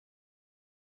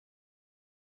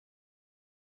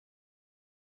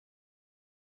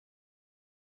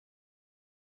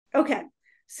Okay,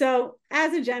 so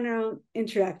as a general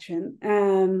introduction,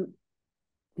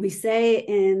 we say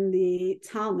in the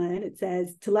Talmud, it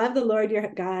says to love the Lord your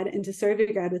God and to serve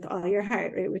your God with all your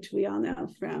heart, right? Which we all know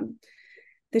from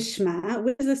the Shema.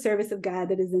 What is the service of God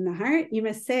that is in the heart? You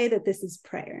must say that this is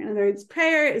prayer. In other words,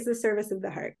 prayer is the service of the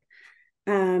heart.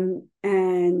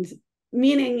 And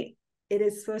meaning it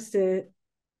is supposed to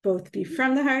both be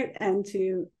from the heart and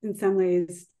to, in some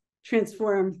ways,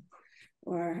 transform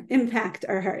or impact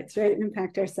our hearts, right?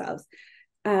 Impact ourselves.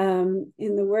 In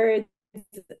the words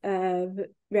of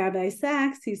Rabbi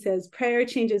Sachs, he says, prayer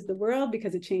changes the world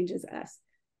because it changes us.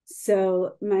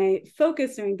 So my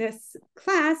focus during this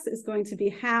class is going to be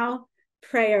how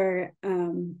prayer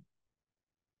can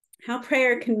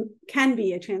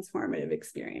be a transformative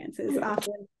experience. It is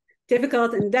often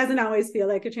difficult and doesn't always feel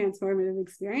like a transformative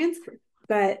experience,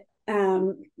 but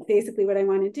basically what I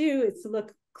want to do is to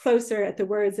look closer at the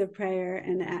words of prayer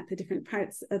and at the different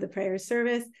parts of the prayer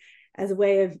service as a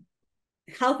way of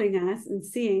helping us and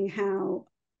seeing how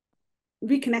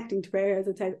reconnecting to prayer, as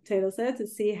the title says, to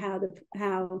see how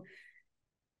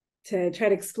to try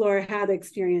to explore how the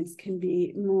experience can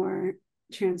be more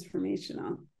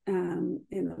transformational, in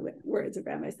the words of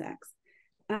Rabbi Sachs.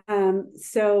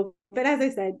 But as I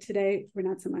said, today we're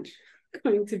not so much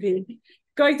going to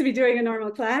be doing a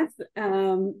normal class,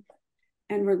 and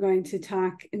we're going to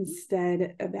talk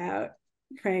instead about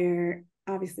prayer,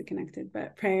 obviously connected,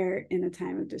 but prayer in a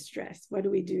time of distress. What do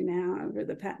we do now over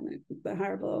the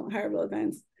horrible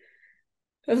events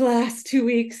of the last 2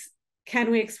 weeks? Can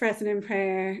we express it in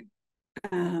prayer?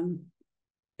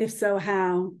 If so,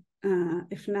 how?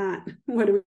 If not, what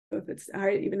do we do if it's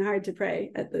even hard to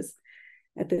pray at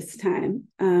this time?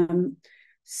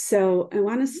 So I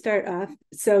want to start off.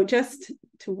 So just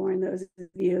to warn those of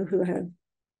you who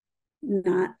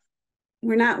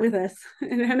we're not with us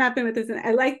and have not been with us, and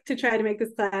I like to try to make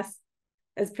this class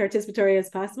as participatory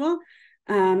as possible,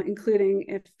 including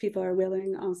if people are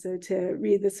willing also to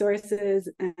read the sources,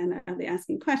 and I'll be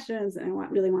asking questions, and I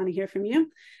really want to hear from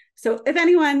you. So if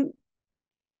anyone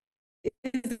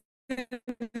is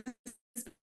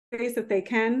space that they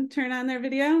can turn on their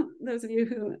video, those of you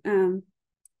who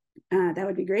that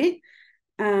would be great.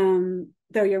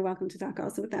 Though you're welcome to talk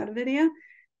also without a video.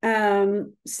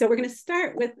 So we're going to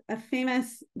start with a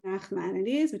famous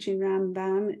Nachmanides between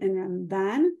Rambam and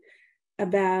Ramban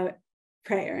about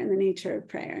prayer and the nature of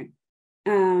prayer.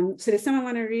 So does someone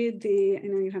want to read I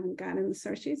know you haven't gotten the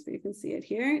source sheets, but you can see it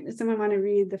here. Does someone want to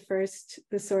read the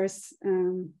source,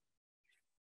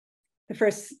 the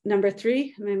first number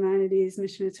 3, Maimonides,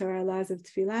 Mishnah Torah, Laws of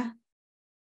Tefillah?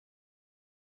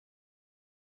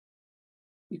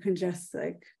 You can just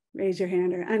raise your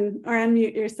hand or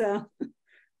unmute yourself.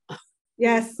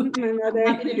 Yes, my mother.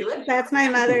 That's my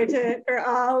mother for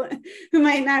all who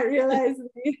might not realize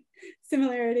the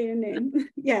similarity in name.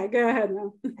 Yeah, go ahead,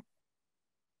 Mel.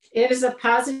 It is a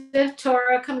positive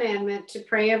Torah commandment to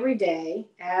pray every day.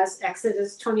 As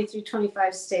Exodus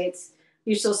 23:25 states,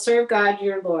 you shall serve God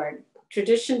your Lord.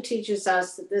 Tradition teaches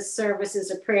us that this service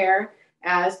is a prayer,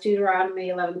 as Deuteronomy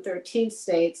 11:13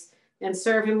 states, and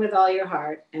serve him with all your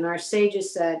heart. And our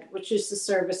sages said, which is the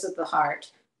service of the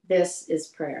heart? This is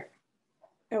prayer.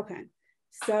 Okay,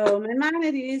 so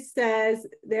Maimonides says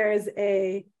there's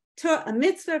a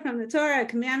mitzvah from the Torah, a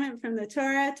commandment from the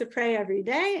Torah to pray every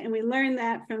day, and we learn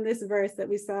that from this verse that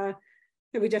we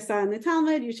just saw in the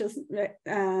Talmud.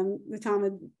 The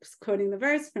Talmud is quoting the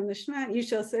verse from the Shema. You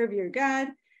shall serve your God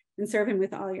and serve him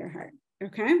with all your heart.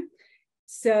 Okay,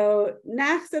 so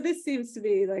this seems to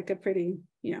be like a pretty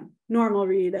normal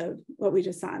read of what we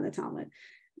just saw in the Talmud,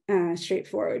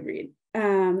 straightforward read.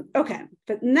 Okay,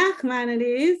 but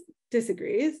Nachmanides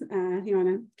disagrees. You want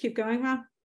to keep going, Rob?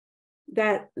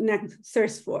 That next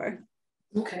source 4.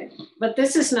 Okay, but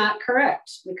this is not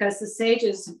correct because the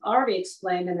sages have already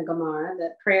explained in the Gemara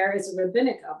that prayer is a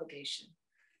rabbinic obligation.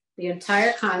 The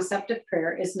entire concept of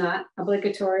prayer is not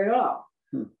obligatory at all,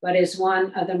 but is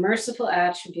one of the merciful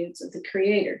attributes of the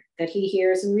Creator, that he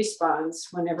hears and responds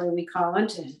whenever we call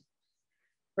unto him.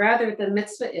 Rather, the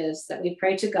mitzvah is that we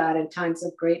pray to God in times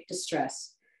of great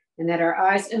distress, and that our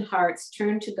eyes and hearts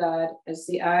turn to God as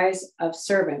the eyes of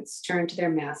servants turn to their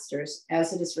masters,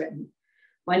 as it is written,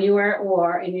 when you are at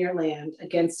war in your land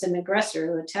against an aggressor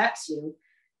who attacks you,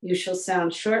 you shall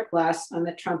sound short blasts on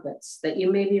the trumpets, that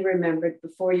you may be remembered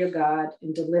before your God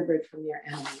and delivered from your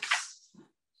enemies.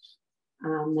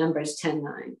 Numbers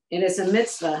 10:9. It is a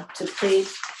mitzvah to plead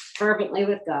fervently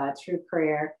with God through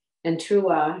prayer and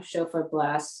truah, shofar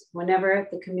blasts, whenever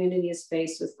the community is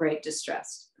faced with great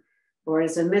distress. For it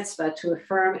is a mitzvah to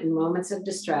affirm in moments of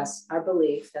distress our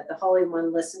belief that the Holy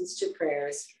One listens to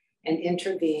prayers and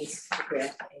intervenes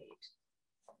with aid.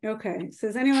 Okay,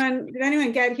 so did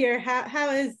anyone get here?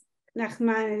 How is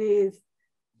Nachmanides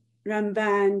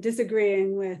Ramban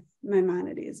disagreeing with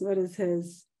Maimonides? What is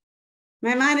his?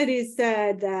 Maimonides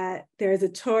said that there is a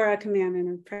Torah commandment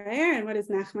of prayer, and what is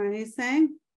Nachmanides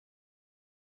saying?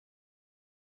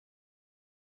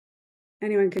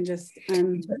 Anyone can just, I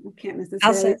can't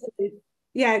necessarily.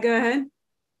 Yeah, go ahead.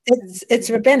 It's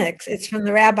rabbinic. It's from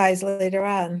the rabbis later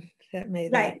on that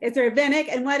made right. It's rabbinic,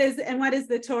 and what is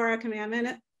the Torah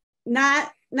commandment?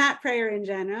 Not prayer in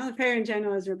general. Prayer in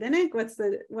general is rabbinic. What's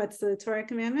the Torah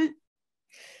commandment?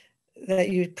 That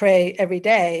you pray every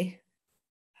day.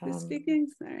 Who's speaking?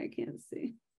 Sorry, I can't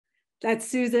see. That's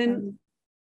Susan.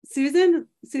 Susan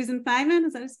Feynman,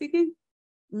 is that who's speaking?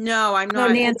 No, I'm not.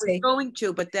 No, Nancy. I was going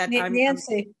to, but that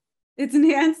Nancy. It's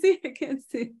Nancy. I can't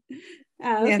see.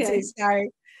 Okay. Nancy, sorry.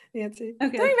 Nancy.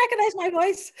 Okay. Don't you recognize my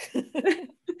voice?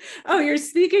 Oh, you're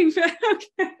speaking. Okay.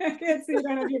 I can't see. I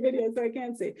don't have your video, so I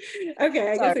can't see.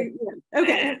 Okay. Sorry.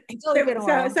 Okay.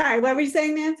 Sorry. What were you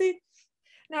saying, Nancy?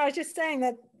 No, I was just saying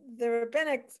that the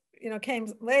rabbinic,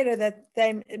 came later, that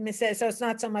they say, so it's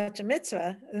not so much a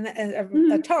mitzvah,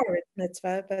 a Torah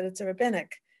mitzvah, but it's a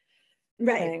rabbinic.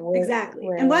 Right, exactly.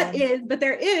 And but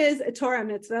there is a Torah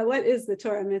mitzvah. What is the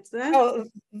Torah mitzvah? Oh,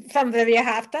 from the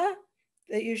V'ahavta,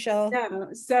 that you shall. No.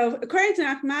 So according to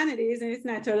Nachmanides, and it's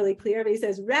not totally clear, but he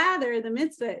says rather the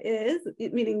mitzvah is,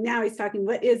 meaning now he's talking,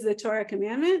 what is the Torah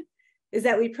commandment? Is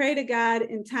that we pray to God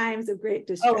in times of great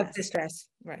distress. Oh, of distress,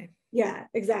 right. Yeah,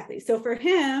 exactly. So for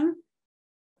him,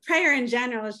 prayer in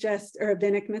general is just a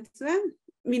rabbinic mitzvah,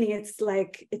 meaning it's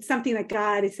something that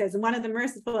God, he says, one of the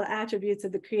merciful attributes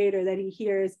of the Creator, that he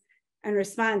hears and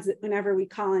responds whenever we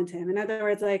call into him. In other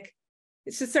words,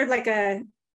 it's just sort of like a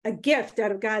gift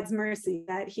out of God's mercy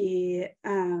that he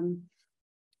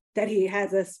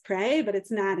has us pray, but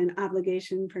it's not an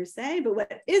obligation per se. But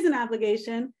what is an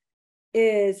obligation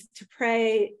is to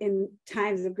pray in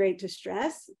times of great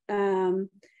distress.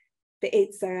 The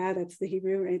eight sarah, that's the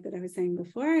Hebrew, right, that I was saying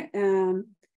before.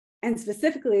 And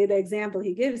specifically, the example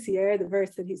he gives here, the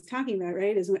verse that he's talking about,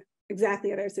 right, is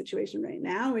exactly at our situation right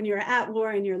now. When you're at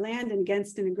war in your land and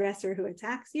against an aggressor who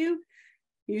attacks you,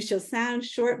 you shall sound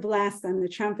short blasts on the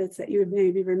trumpets that you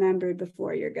may be remembered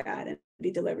before your God and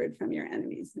be delivered from your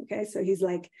enemies. Okay, so he's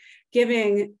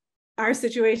giving our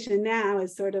situation now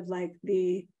is sort of like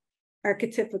the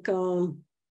archetypical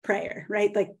prayer,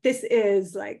 right? This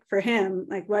is for him,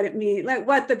 what it means,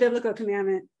 what the biblical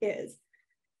commandment is.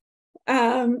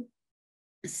 So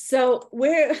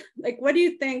what do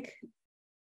you think?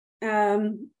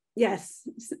 Yes,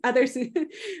 other Susan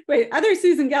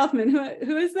Gelfman.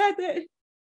 Who is that?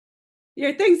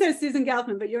 Your thing says Susan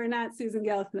Gelfman, but you're not Susan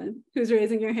Gelfman. Who's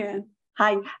raising your hand?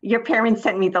 Hi, your parents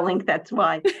sent me the link. That's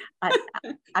why.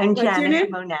 I'm Janice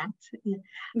Monat.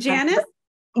 Janice?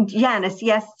 Janice,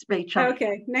 yes, Rachel.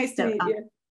 Okay, nice to meet you.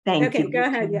 Thank you. Okay, go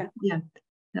ahead. Yeah.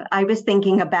 I was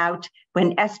thinking about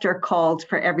when Esther called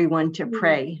for everyone to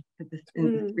pray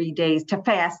in the 3 days, to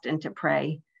fast and to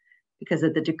pray because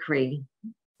of the decree.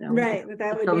 So right,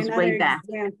 that would be another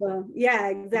example. Yeah,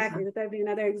 exactly. That would be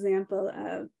another example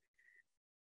of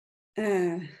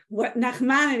what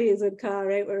Nachmanides would call,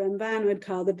 right, what Ramban would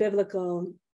call the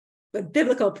biblical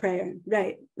prayer,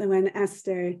 right? When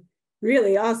Esther,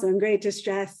 really also in great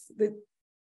distress,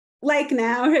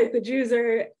 now, right, the Jews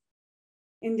are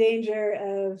in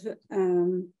danger of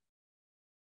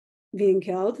being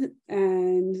killed,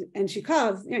 and she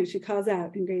calls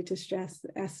out in great distress,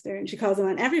 Esther, and she calls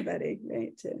on everybody,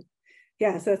 right? So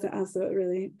that's also a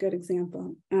really good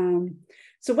example.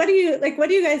 So what do you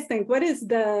guys think? What's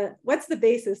the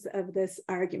basis of this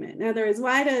argument? In other words,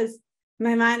 why does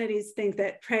Maimonides think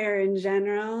that prayer in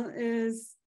general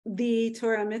is the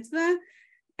Torah mitzvah,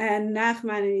 and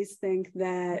Nachmanides think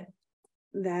that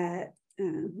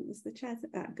is the chat?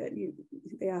 Good.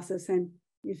 They also sent,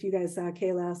 if you guys saw,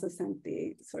 Kayla also sent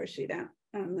the source sheet out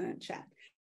on the chat.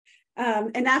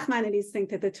 And Nachmanides think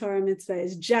that the Torah mitzvah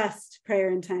is just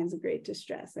prayer in times of great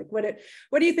distress. What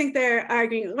do you think they're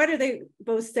arguing? What are they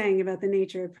both saying about the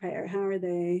nature of prayer? How are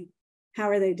they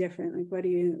different? What do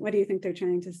you think they're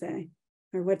trying to say?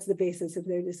 Or what's the basis of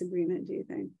their disagreement, do you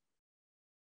think?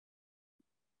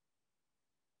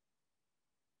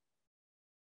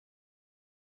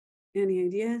 Any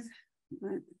ideas?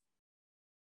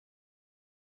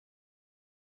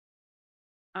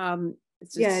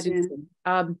 Susan.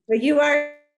 But you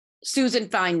are Susan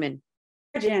Feynman.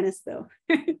 Janice, though.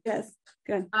 Yes,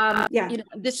 good.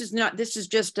 This is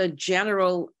just a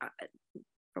general,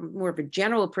 from more of a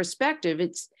general perspective.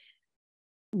 It's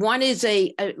one is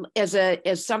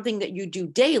as something that you do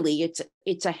daily.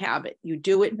 It's a habit. You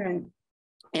do it. Right.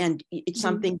 And it's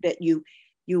something that you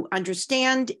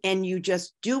understand and you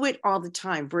just do it all the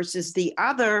time, versus the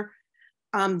other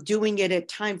doing it at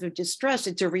times of distress.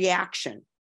 It's a reaction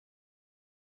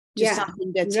to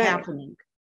something that's happening.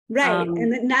 Right.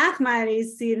 And that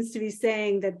Nachmanides seems to be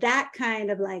saying that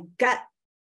kind of like gut,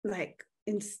 like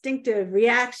instinctive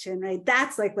reaction, right?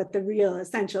 That's like what the real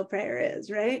essential prayer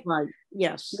is, right? Right.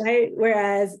 Yes. Right.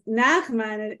 Whereas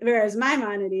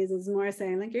Maimonides is more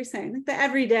saying, like you're saying, like the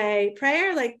everyday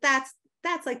prayer, like that's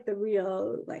like the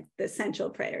real, like the essential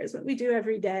prayer is what we do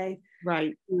every day.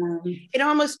 Right. It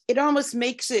almost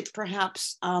makes it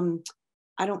perhaps,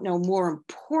 I don't know, more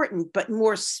important, but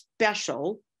more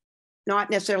special.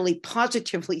 Not necessarily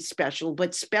positively special,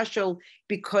 but special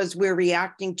because we're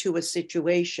reacting to a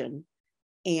situation.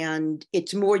 And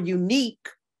it's more unique.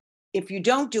 If you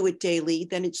don't do it daily,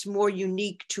 then it's more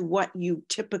unique to what you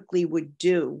typically would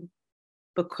do,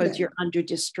 because you're under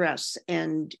distress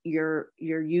and you're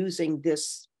using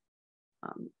this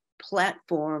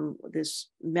platform, this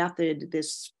method,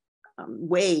 this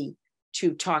way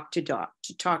to talk to God.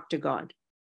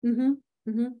 Mm-hmm.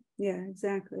 Mm-hmm. Yeah,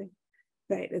 exactly.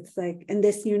 Right. It's like, and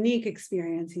this unique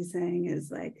experience he's saying is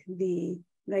like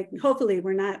hopefully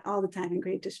we're not all the time in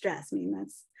great distress. I mean,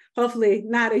 that's hopefully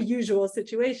not a usual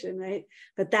situation, right?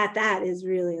 But that is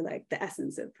really like the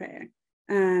essence of prayer.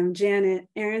 Janet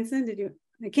Aronson,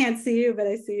 I can't see you, but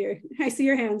I see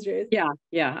your hands raised.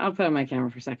 Yeah. I'll put on my camera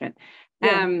for a second.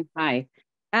 Yeah. Hi.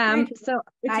 So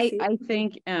I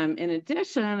think in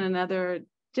addition, another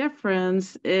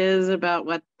difference is about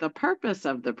what the purpose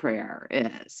of the prayer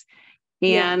is.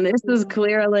 And this is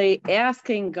clearly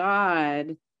asking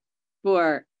God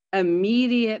for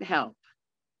immediate help.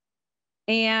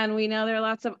 And we know there are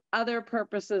lots of other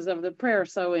purposes of the prayer.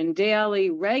 So in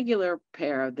daily, regular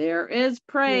prayer, there is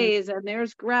praise and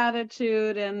there's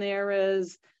gratitude and there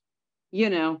is,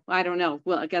 I don't know.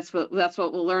 Well, I guess that's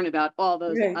what we'll learn about all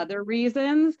those other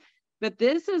reasons. But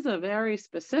this is a very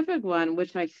specific one,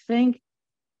 which I think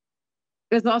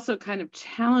is also kind of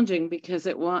challenging because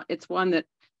it's one that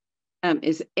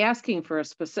is asking for a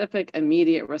specific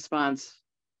immediate response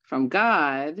from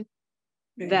God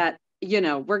that,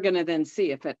 we're going to then see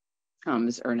if it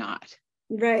comes or not.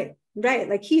 Right.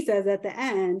 Like he says at the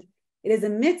end, it is a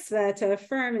mitzvah to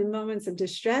affirm in moments of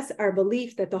distress our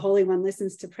belief that the Holy One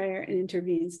listens to prayer and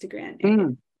intervenes to grant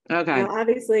aid. Okay. Now,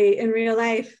 obviously, in real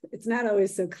life, it's not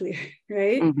always so clear,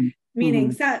 right?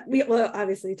 Meaning, we will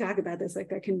obviously talk about this, like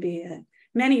there can be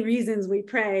many reasons we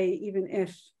pray, even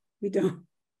if we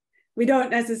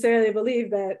don't necessarily believe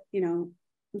that,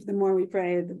 the more we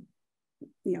pray,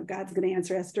 God's going to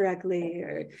answer us directly,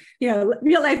 or,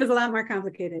 real life is a lot more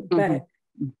complicated.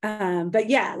 But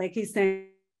yeah, like he's saying,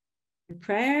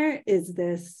 prayer is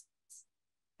this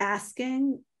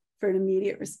asking for an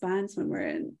immediate response when we're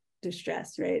in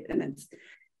distress, right?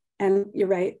 And you're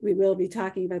right, we will be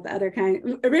talking about the other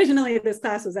kind. Originally, this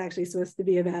class was actually supposed to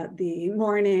be about the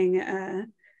morning,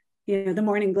 the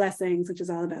morning blessings, which is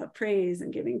all about praise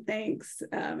and giving thanks.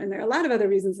 And there are a lot of other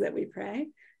reasons that we pray,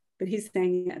 but he's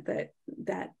saying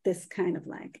that this kind of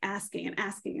like asking and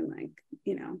like,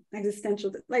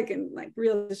 existential, like in like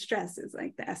real distress is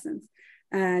like the essence.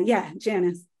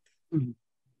 Janice.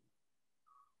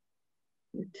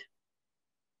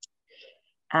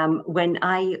 When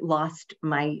I lost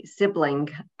my sibling,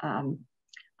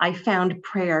 I found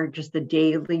prayer, just the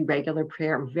daily, regular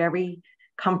prayer, very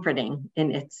comforting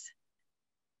in its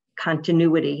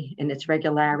continuity, in its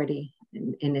regularity,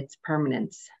 in its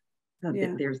permanence. So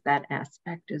there's that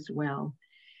aspect as well.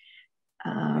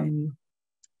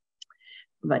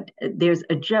 But there's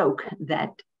a joke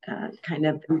that kind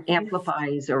of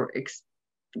amplifies or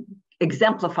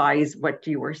exemplifies what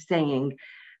you were saying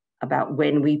about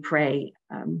when we pray.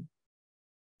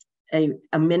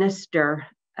 A minister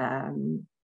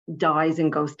dies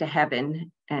and goes to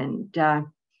heaven, and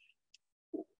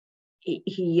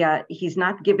he's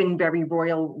not given very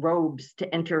royal robes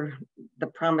to enter the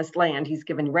promised land. He's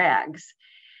given rags,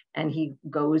 and he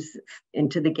goes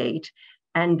into the gate,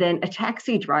 and then a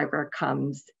taxi driver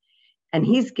comes, and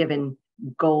he's given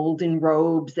golden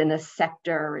robes and a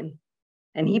scepter,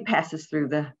 and he passes through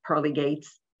the pearly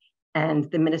gates.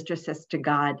 And the minister says to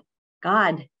God,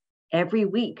 every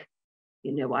week,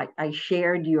 I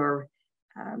shared your,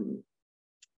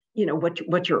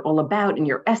 what you're all about and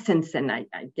your essence, and I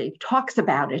gave talks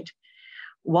about it.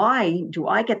 Why do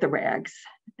I get the rags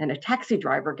and a taxi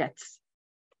driver gets,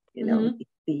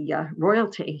 the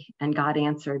royalty? And God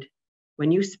answered,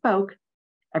 when you spoke,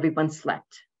 everyone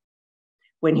slept.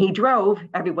 When he drove,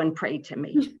 everyone prayed to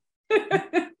me.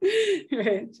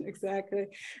 Right, exactly.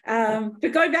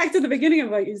 But going back to the beginning of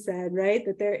what you said, right,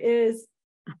 that there is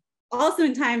also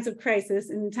in times of crisis,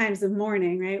 in times of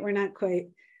mourning, right? We're not quite,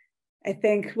 I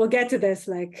think we'll get to this,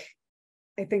 like,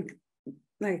 I think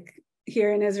like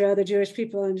here in Israel, the Jewish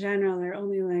people in general are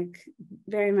only like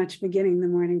very much beginning the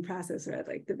mourning process, or at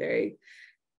like the very,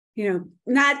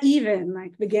 not even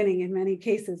like beginning in many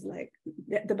cases, like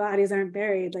the bodies aren't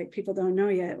buried, like people don't know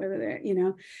yet whether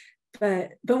they're,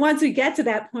 but once we get to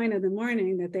that point of the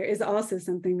mourning, that there is also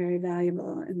something very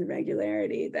valuable in the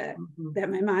regularity that that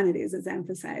Maimonides is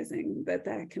emphasizing, that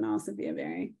can also be a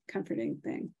very comforting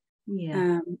thing.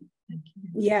 Yeah.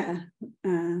 Yeah.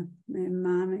 My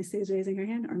mom, I see, is raising her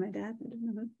hand, or my dad. I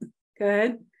don't know. Go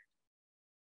ahead.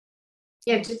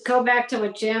 Yeah, to go back to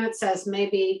what Janet says,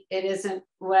 maybe it isn't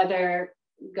whether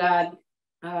God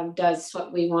does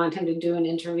what we want him to do and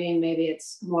intervene. Maybe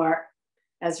it's more,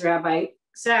 as Rabbi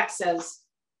Sachs says,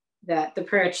 that the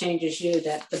prayer changes you,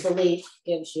 that the belief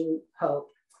gives you hope.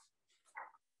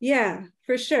 Yeah,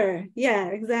 for sure. Yeah,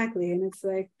 exactly. And it's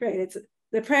like, right, it's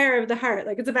the prayer of the heart.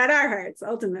 Like, it's about our hearts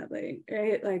ultimately,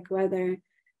 right? Like, whether,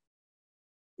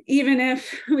 even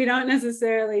if we don't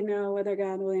necessarily know whether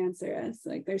God will answer us,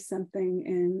 like there's something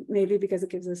in, maybe because it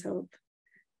gives us hope,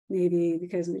 maybe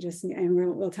because we just, and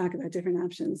we'll talk about different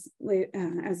options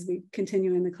as we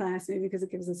continue in the class, maybe because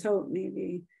it gives us hope,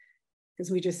 maybe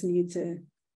because we just need to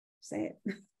say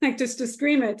it, like just to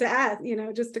scream it, to ask,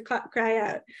 just to cry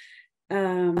out.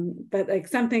 But like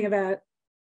something about,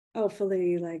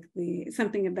 hopefully, like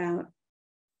something about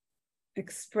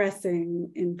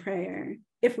expressing in prayer,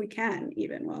 if we can,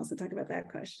 even, we'll also talk about that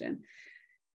question,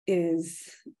 is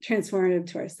transformative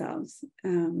to ourselves.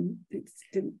 I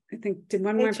think, did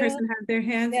one more person have their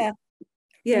hands?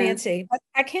 Yeah. Nancy.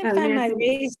 I can't find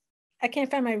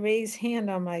my raised hand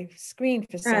on my screen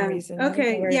for some reason.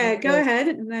 Okay, yeah, go ahead.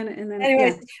 And then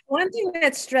anyways, one thing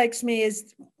that strikes me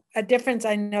is a difference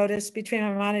I noticed between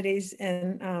Maimonides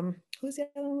and who's the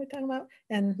other one we're talking about?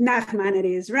 And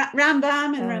Nachmanides,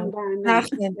 Rambam and Ramban.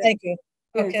 Nachman, thank you.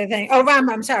 Okay,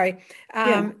 Rambam, sorry.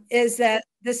 Is that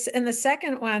this in the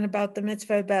second one about the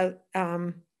mitzvah about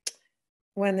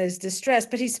when there's distress,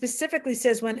 but he specifically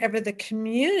says whenever the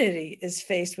community is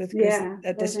faced with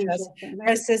distress,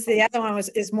 versus the other one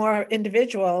is more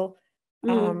individual,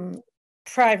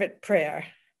 private prayer.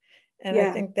 And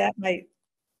I think that might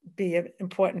be an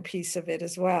important piece of it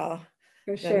as well.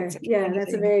 For sure. Yeah,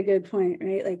 that's a very good point,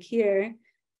 right? Like here,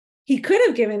 he could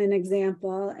have given an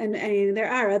example, and I mean,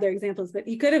 there are other examples, but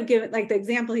he could have given, like the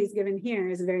example he's given here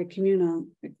is a very communal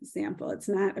example. It's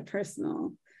not a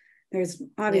personal. There's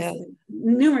obviously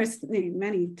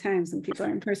many times when people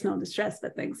are in personal distress,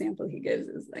 but the example he gives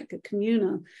is like a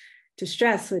communal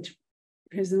distress, which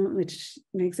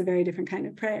makes a very different kind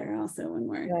of prayer also when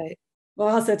we're, we'll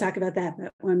also talk about that,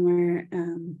 but when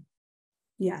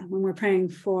we're praying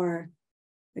for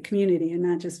the community and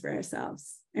not just for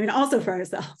ourselves. I mean, also for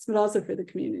ourselves, but also for the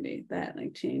community, that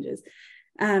like changes.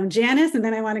 Janice, and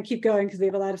then I want to keep going because we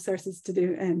have a lot of sources to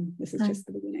do, and this is just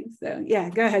the beginning. So yeah,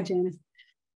 go ahead, Janice.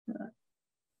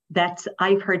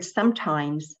 I've heard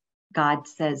sometimes God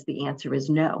says the answer is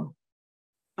no.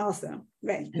 Also,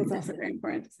 right. That's also very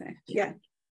important to say. Yeah.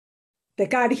 That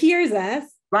God hears us.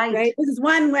 Right. This is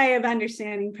one way of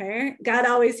understanding prayer. God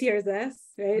always hears us,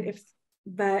 right?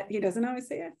 But he doesn't always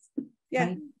say yes.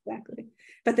 Yeah, exactly.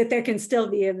 But that there can still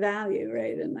be a value,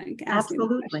 right? And like asking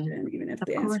the question, even if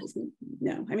the answer is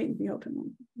no. I mean, we hope it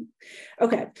won't.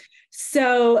 Okay.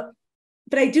 So,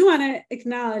 but I do want to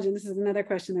acknowledge, and this is another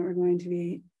question that we're going to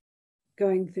be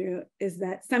going through, is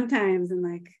that sometimes, and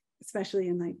like, especially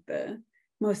in like the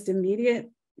most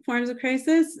immediate forms of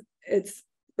crisis, it's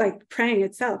like praying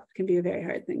itself can be a very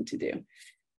hard thing to do.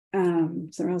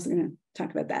 So we're also going to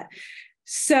talk about that.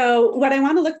 So what I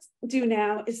want to do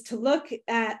now is to look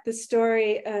at the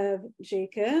story of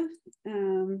Jacob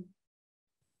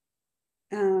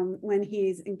when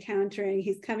he's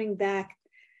coming back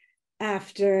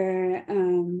after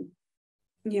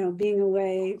being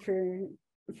away for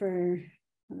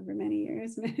however many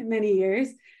years,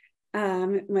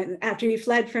 after he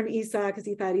fled from Esau because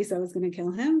he thought Esau was going to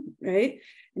kill him, right?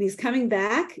 And he's coming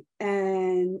back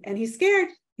and he's scared.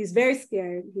 He's very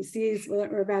scared. He sees what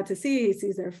we're about to see. He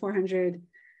sees there are 400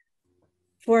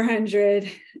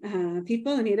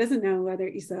 people, and he doesn't know whether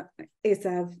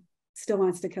Esau still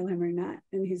wants to kill him or not.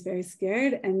 And he's very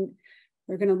scared. And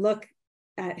we're going to look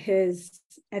at his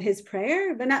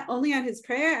prayer, but not only at his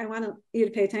prayer. I want you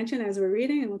to pay attention as we're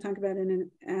reading, and we'll talk about it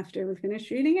after we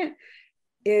finish reading it.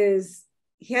 Is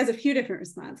he has a few different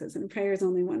responses, and prayer is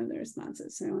only one of the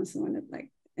responses. So I also want to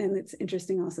and it's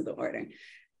interesting also the order.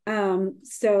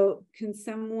 So can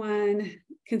someone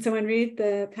read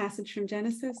the passage from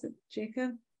Genesis of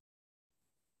Jacob?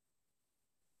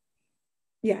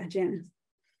 Yeah, Janice.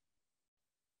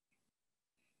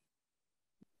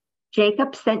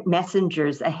 Jacob sent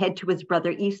messengers ahead to his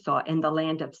brother Esau in the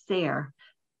land of Seir,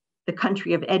 the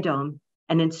country of Edom,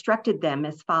 and instructed them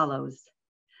as follows.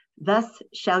 Thus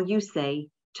shall you say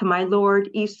to my lord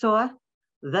Esau,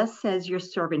 thus says your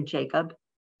servant Jacob,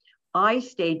 I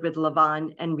stayed with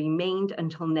Laban and remained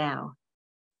until now.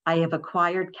 I have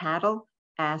acquired cattle,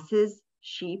 asses,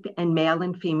 sheep, and male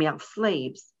and female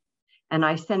slaves. And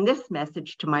I send this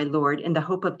message to my lord in the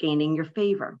hope of gaining your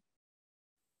favor.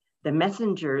 The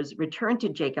messengers returned to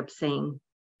Jacob, saying,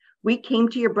 we came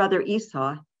to your brother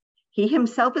Esau. He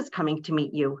himself is coming to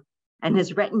meet you, and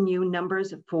his retinue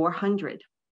numbers 400.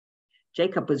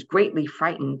 Jacob was greatly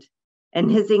frightened. In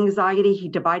his anxiety, he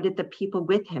divided the people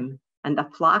with him and the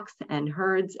flocks and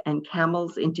herds and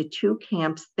camels into 2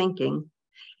 camps, thinking,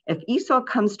 if Esau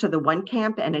comes to the one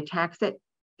camp and attacks it,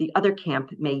 the other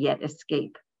camp may yet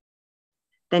escape.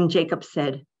 Then Jacob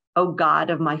said, O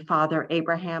God of my father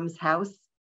Abraham's house,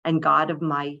 and God of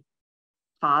my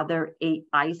father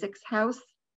Isaac's house,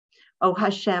 O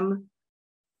Hashem,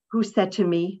 who said to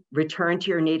me, return to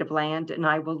your native land, and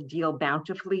I will deal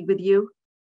bountifully with you.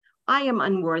 I am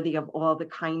unworthy of all the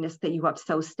kindness that you have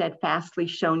so steadfastly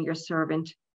shown your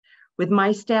servant. With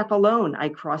my staff alone, I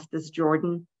crossed this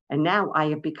Jordan, and now I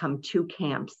have become 2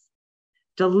 camps.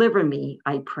 Deliver me,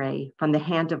 I pray, from the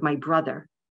hand of my brother,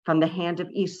 from the hand of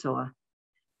Esau,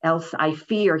 else I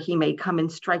fear he may come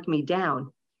and strike me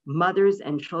down, mothers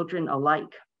and children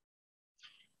alike.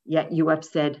 Yet you have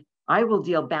said, I will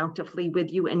deal bountifully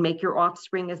with you and make your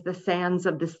offspring as the sands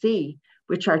of the sea,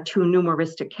 which are too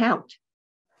numerous to count.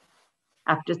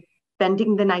 After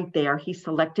spending the night there, he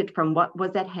selected from what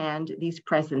was at hand these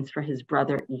presents for his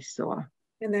brother Esau.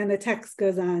 And then the text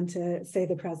goes on to say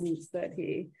the presents that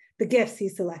the gifts he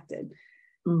selected.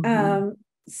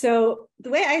 So the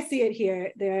way I see it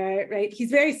here, right, he's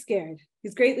very scared.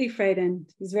 He's greatly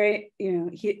frightened. He's very,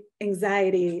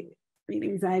 anxiety. I mean,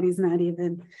 anxiety is not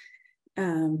even,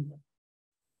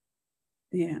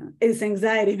 it's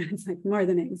anxiety, but it's like more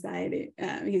than anxiety.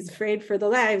 He's afraid for the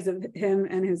lives of him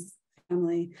and his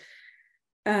family.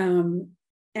 And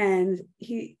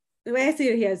the way I see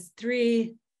it, he has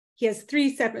three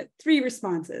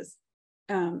responses.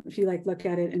 If you look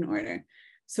at it in order.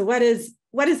 So what is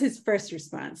his first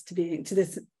response to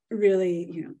this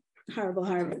really,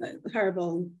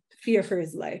 horrible fear for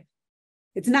his life?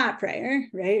 It's not prayer,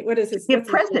 right? What is his? Give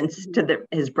presents to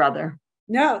his brother.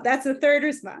 No, that's the third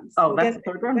response. Oh, that's the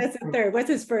third one? That's the third. What's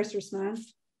his first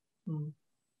response?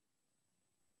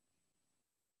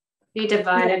 He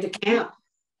divided the camp.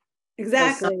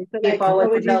 Exactly. So people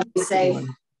would be safe.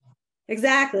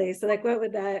 Exactly. So what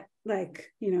would that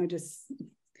just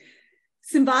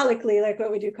symbolically,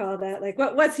 what would you call that?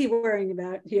 What's he worrying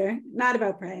about here? Not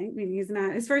about praying. I mean,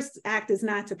 his first act is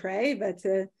not to pray, but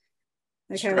to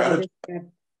how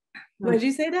what did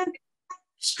you say, Dad?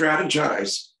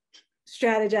 Strategize.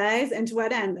 And to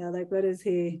what end though? What is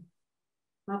he?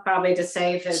 Well, probably to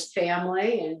save his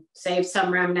family and save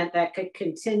some remnant that could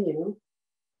continue.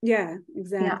 Yeah,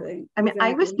 exactly. Yeah. I mean,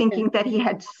 I was thinking that he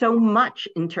had so much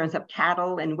in terms of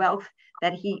cattle and wealth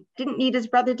that he didn't need his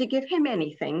brother to give him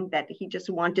anything, that he just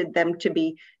wanted them to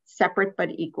be separate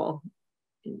but equal.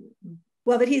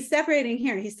 Well, but he's separating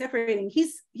here. He's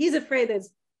afraid that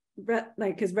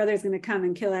his brother's going to come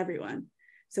and kill everyone.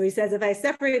 So he says, if I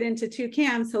separate into 2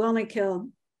 camps, he'll only kill,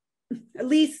 at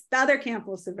least the other camp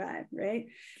will survive, right?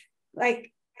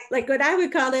 Like what I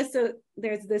would call this, so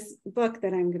there's this book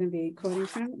that I'm going to be quoting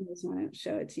from. I just want to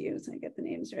show it to you so I get the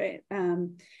names right.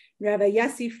 Rabbi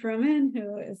Yossi Fruman,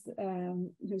 who is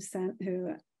the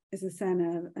son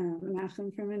of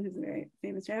Menachem Fruman, who's a very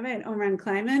famous rabbi, and Omran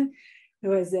Kleiman,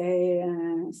 who is a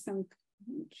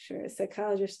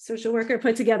psychologist, social worker,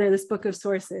 put together this book of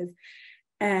sources.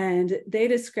 And they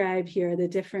describe here the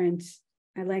different,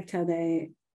 I liked how they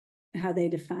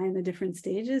define the different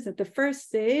stages. At the first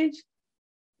stage,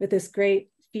 with this great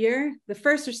fear, the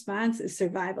first response is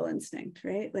survival instinct,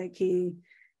 right?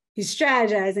 He's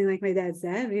strategizing, like my dad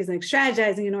said. He's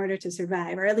strategizing in order to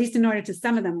survive, or at least in order to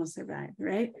some of them will survive,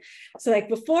 right? So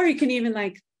before he can even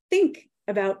think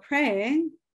about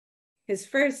praying, his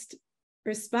first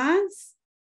response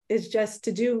is just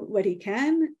to do what he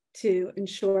can to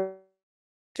ensure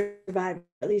survive,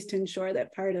 at least to ensure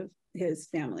that part of his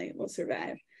family will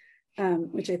survive,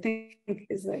 which I think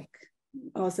is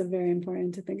also very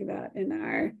important to think about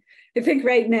I think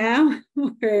right now,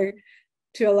 we're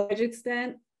to a large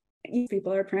extent,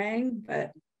 people are praying,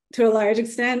 but to a large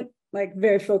extent,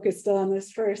 very focused still on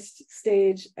this first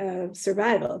stage of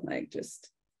survival,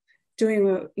 just doing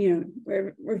what,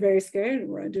 we're very scared.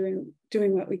 We're doing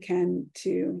what we can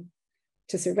to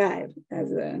to survive as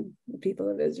the people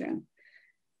of Israel.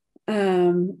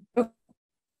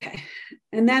 Okay.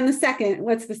 And then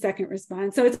what's the second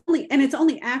response? So it's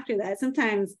only after that.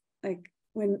 Sometimes, like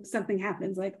when something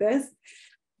happens like this,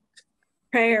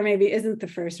 prayer maybe isn't the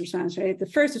first response, right? The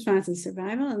first response is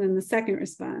survival, and then the second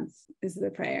response is the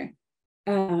prayer.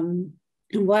 And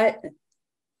what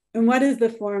is the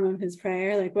form of his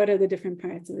prayer? Like, what are the different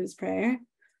parts of his prayer?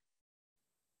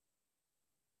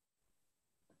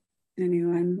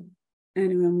 Anyone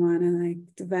want to like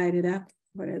divide it up?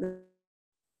 What are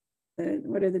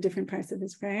the different parts of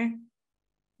his prayer?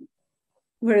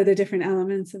 What are the different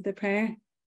elements of the prayer?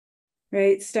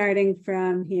 Right, starting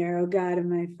from here, oh God of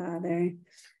my Father.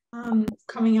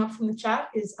 Coming up from the chat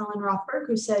is Ellen Rothberg,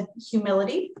 who said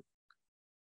humility.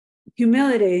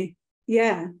 Humility,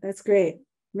 yeah, that's great.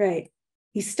 Right,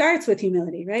 he starts with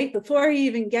humility, right? Before he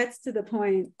even gets to the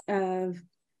point of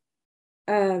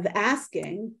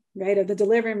asking, right, of the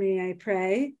deliver me, I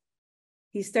pray,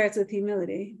 he starts with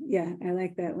humility. Yeah, I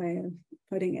like that way of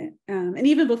putting it. And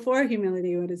even before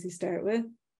humility, what does he start with?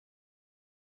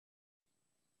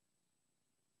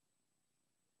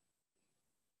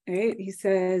 Right, he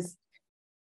says,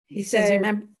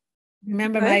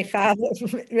 remember my father,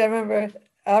 remember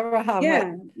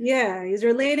Abraham. Yeah, he's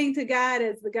relating to God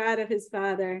as the God of his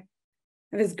father,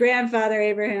 of his grandfather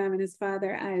Abraham and his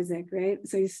father Isaac, right?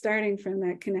 So he's starting from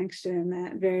that connection,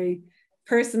 that very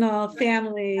personal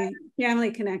family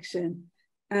connection.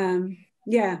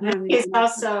 He's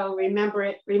also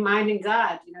reminding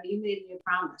God, you made me a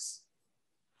promise.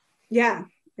 Yeah,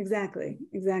 exactly.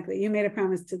 You made a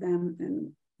promise to them,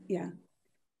 and yeah.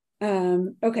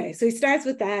 Okay, so he starts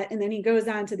with that, and then he goes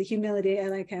on to the humility. I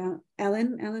like how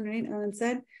Ellen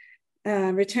said,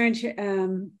 return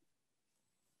to,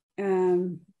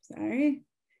 sorry.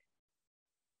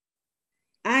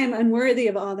 I'm unworthy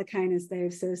of all the kindness they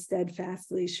have so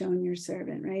steadfastly shown your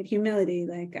servant, right? Humility,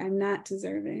 like I'm not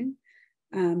deserving.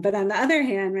 But on the other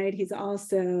hand, right, he's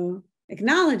also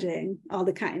acknowledging all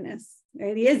the kindness,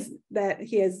 right? He has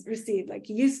received, like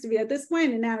he used to be at this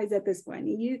point and now he's at this point.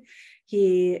 He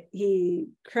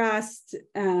crossed,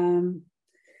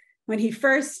 when he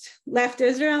first left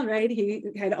Israel, right, he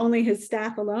had only his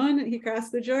staff alone. He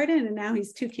crossed the Jordan, and now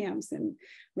he's 2 camps and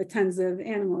with tons of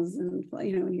animals, and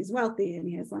and he's wealthy and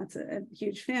he has a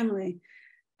huge family.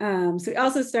 So he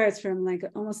also starts from like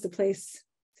almost a place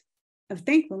of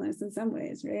thankfulness in some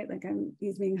ways, right? Like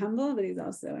he's being humble, but he's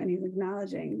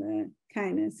acknowledging the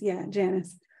kindness. Yeah,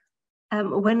 Janice.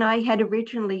 When I had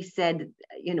originally said,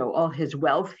 all his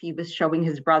wealth, he was showing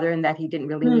his brother and that he didn't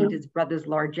really need his brother's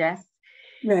largesse.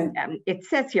 Right. It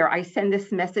says here, I send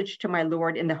this message to my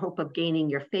Lord in the hope of gaining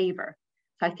your favor.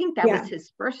 So I think that was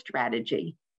his first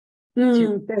strategy.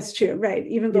 That's true, right?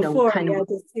 Even before he had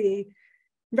to see,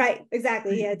 right,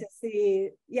 exactly. He had to see,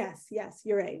 yes,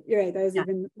 you're right. That was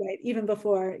even right, even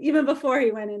before he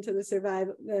went into the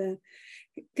survival,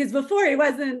 because before he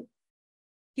wasn't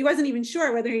even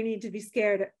sure whether he needed to be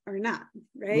scared or not,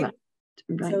 right?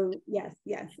 So yes,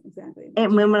 exactly.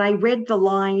 And when I read the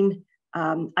line,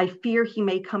 I fear he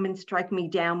may come and strike me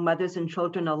down, mothers and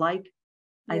children alike,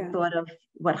 I thought of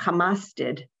what Hamas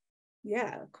did.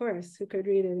 Yeah, of course. Who could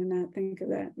read it and not think of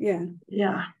that? Yeah.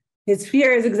 Yeah. His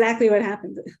fear is exactly what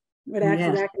happened.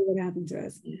 Exactly what happened to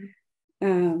us.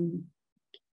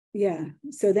 Yeah.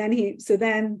 So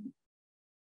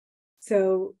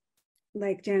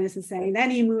like Janice is saying, then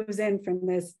he moves in from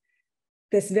this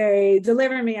very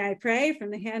deliver me, I pray, from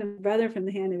the hand of brother, from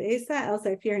the hand of Asa, else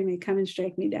I fear he may come and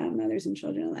strike me down, mothers and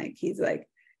children alike. He's like,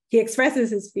 he expresses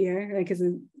his fear, like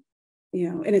in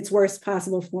its worst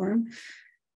possible form.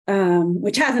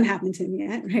 Which hasn't happened to him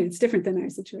yet, right? It's different than our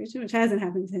situation, which hasn't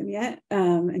happened to him yet.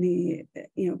 And he,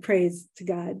 prays to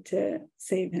God to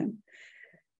save him.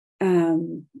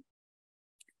 And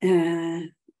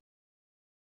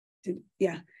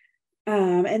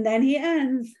then he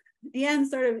ends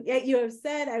sort of, yet you have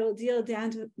said, I will deal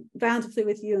bountifully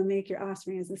with you and make your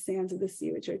offspring as the sands of the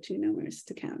sea, which are too numerous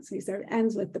to count. So he sort of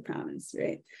ends with the promise,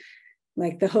 right?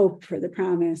 Like the hope for the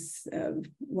promise of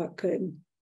what could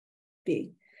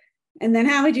be. And then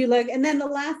how would you look? And then the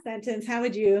last sentence, how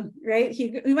would you, right?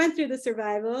 He went through the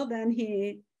survival, then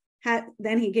he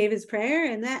gave his prayer,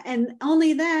 and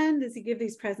only then does he give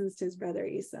these presents to his brother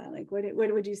Esau. Like what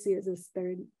would you see as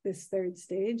this third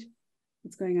stage?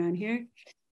 What's going on here?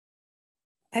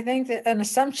 I think that an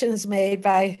assumption is made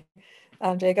by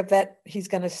Jacob that he's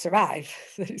going to survive,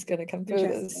 that he's going to come through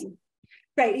this.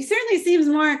 Right, he certainly seems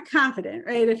more confident,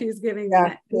 right, if he's giving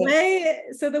that.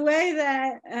 The way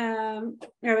that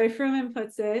Rabbi Fruman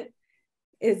puts it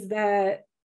is that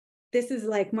this is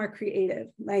like more creative.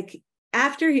 Like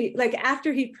after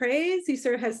he prays, he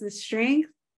sort of has the strength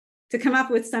to come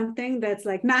up with something that's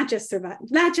like not just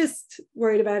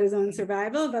worried about his own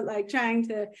survival, but like trying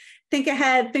to think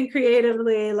ahead, think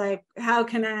creatively, like how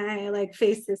can I like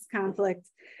face this conflict?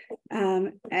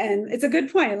 And it's a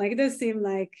good point. Like it does seem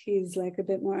like he's like a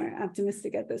bit more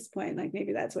optimistic at this point. Like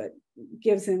maybe that's what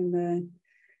gives him the,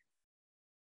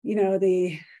 you know,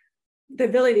 the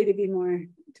ability to be more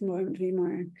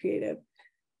creative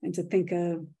and to think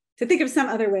of some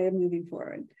other way of moving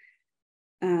forward.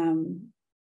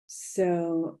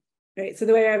 So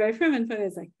the way Rabbi Furman put it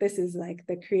is like, this is like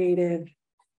the creative,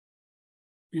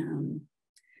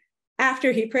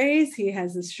 after he prays, he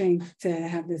has the strength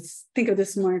to think of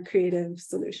this more creative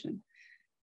solution.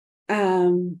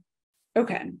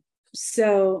 Okay,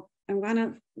 so I want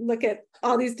to look at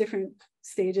all these different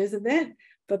stages of it.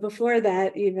 But before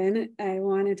that, even, I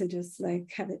wanted to just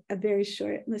like have a very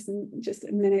short listen, just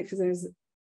a minute, because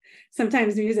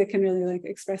sometimes music can really like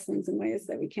express things in ways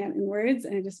that we can't in words.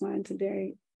 And I just wanted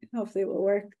to hopefully it will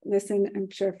work. Listen, I'm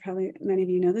sure probably many of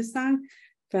you know this song,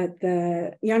 but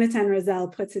the Yonatan Roselle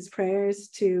puts his prayers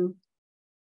to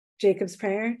Jacob's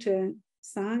prayer to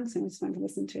song. So I just wanted to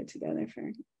listen to it together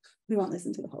we won't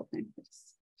listen to the whole thing, but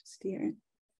just hear it.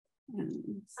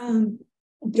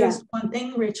 Just one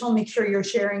thing, Rachel, make sure you're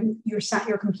sharing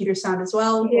your computer sound as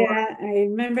well. Yeah, I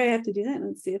remember I have to do that.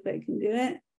 Let's see if I can do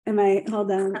it.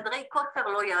 Hold on. Wait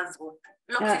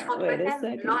a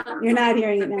second. You're not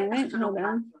hearing it now, right? Hold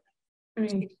on. I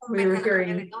mean, we were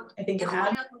hearing, I think, an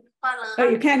ad. Oh,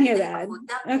 you can hear that.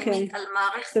 Okay.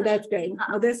 So that's good.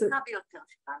 Well, this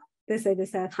I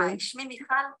just have to.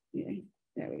 Yeah,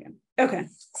 there we go. Okay.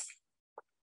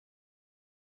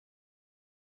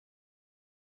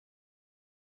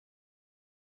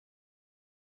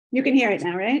 You can hear it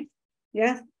now, right?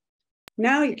 Yeah.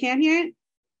 No, you can't hear it?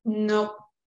 No.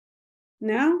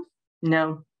 No?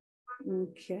 No.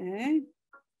 Okay.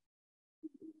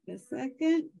 A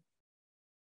second.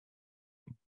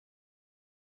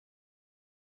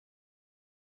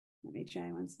 Let me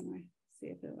try once more, see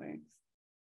if it works.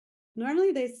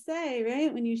 Normally they say,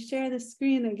 right, when you share the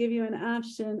screen, they give you an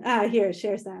option. Here,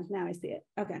 share sound. Now I see it.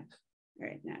 Okay. All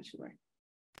right, now it should work.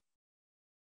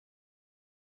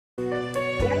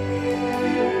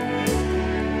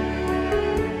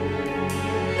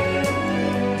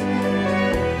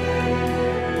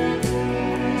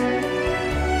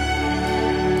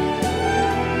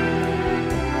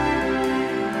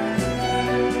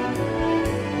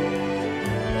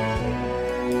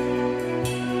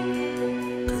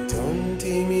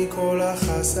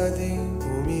 החסדים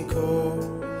ומכל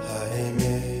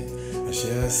האמת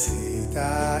אשר עשית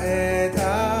את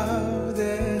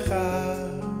עבדך.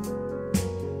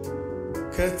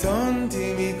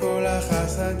 קטונתי מכל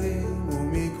החסדים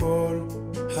ומכל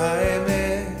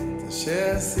האמת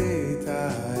אשר עשית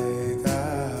את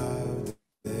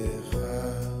עבדך.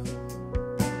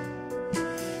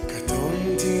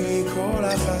 קטונתי מכל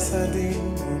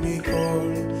החסדים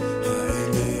ומכל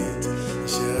האמת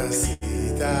אשר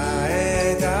עשית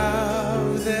את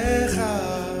עבדך.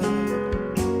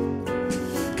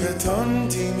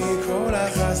 קטונתי מכל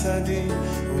החסדים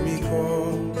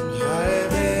ומכל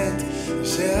האמת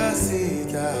אשר עשית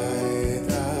את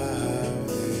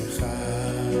עבדך.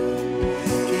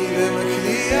 כי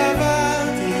במקלי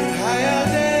עברתי את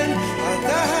הירדן,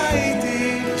 עתה הייתי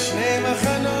לשני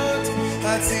מחנות,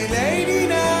 הצילני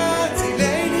נא,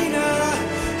 הצילני נא,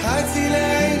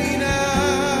 הצילני נא.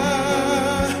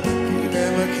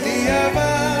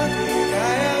 עברתי את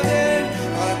הירדן,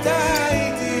 עתה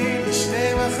הייתי לשני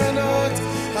מחנות,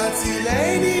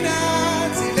 הצילני נא,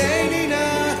 הצילני נא,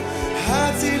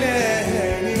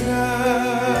 הצילני נא.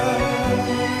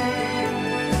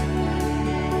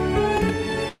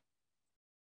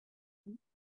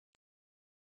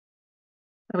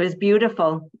 It was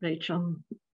beautiful, Rachel.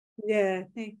 Yeah,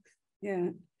 thanks. Yeah,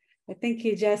 I think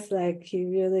he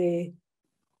really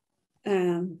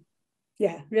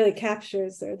really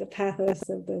captures the pathos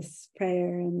of this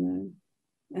prayer, and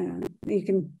you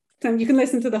can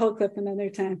listen to the whole clip another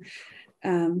time.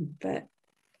 But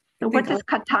so what does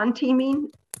katanti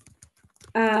mean?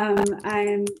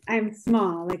 I'm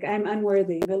small, like I'm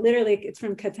unworthy, but literally it's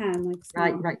from katan, like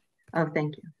small. Right. Oh,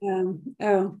 thank you.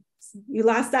 Oh, you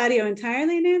lost audio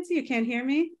entirely, Nancy? You can't hear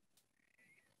me?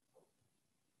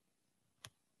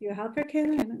 You help her,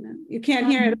 Kayla? I don't know. You can't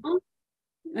hear at all?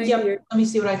 Yep. Let me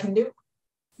see what I can do.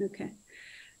 Okay.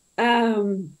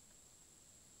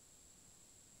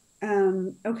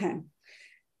 Okay.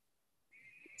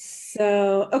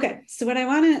 So what I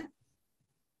want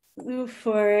to move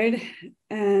forward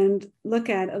and look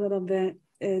at a little bit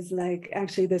is like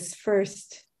actually this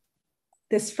first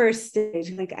this first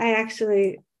stage. Like I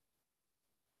actually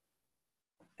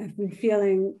have been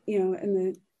feeling,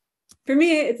 for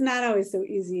me, it's not always so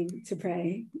easy to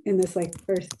pray in this like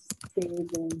first stage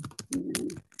of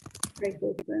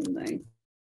crisis and like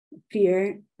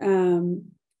fear.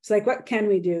 It's like, what can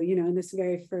we do, in this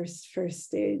very first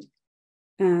stage?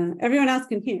 Everyone else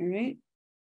can hear, right?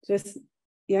 Just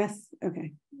yes.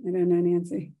 Okay. I don't know,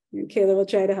 Nancy. Kayla will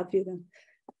try to help you then.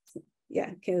 So, yeah,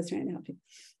 Kayla's trying to help you.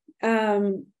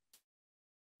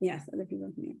 Yes, other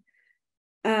people can hear.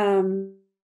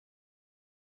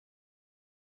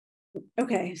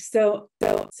 Okay, so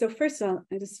first of all,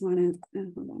 I just want to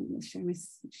hold on. Let's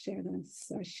share the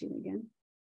source sheet again.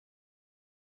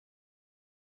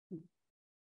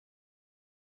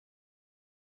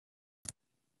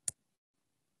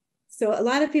 So a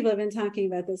lot of people have been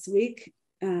talking about this week,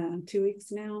 2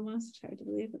 weeks now almost, hard to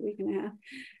believe, a week and a half,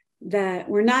 that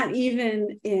we're not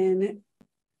even in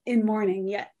mourning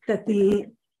yet, that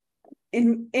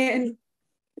in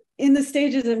the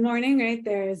stages of mourning, right,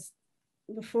 there's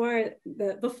before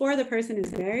the person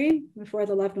is buried, before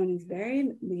the loved one is buried,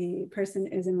 the person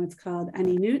is in what's called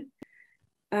aninut.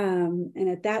 And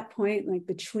at that point, like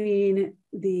between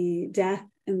the death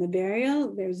and the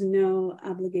burial, there's no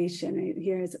obligation. Right?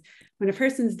 Here is when a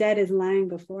person's dead is lying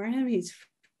before him, he's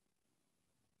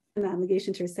an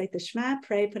obligation to recite the Shema,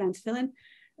 pray, put on tefillin,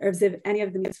 or observe any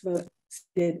of the mitzvot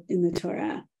did in the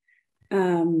Torah.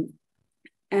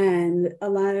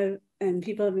 And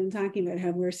people have been talking about how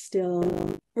we're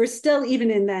still even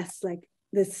in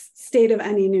this state of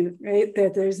aninut, right?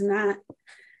 That there's not,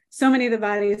 so many of the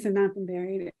bodies have not been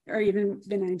buried or even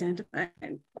been identified.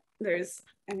 I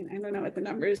don't know what the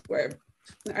numbers are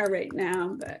right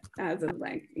now, but as of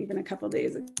like even a couple of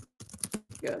days ago,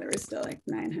 there were still like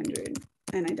 900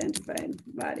 unidentified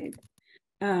bodies.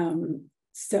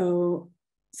 So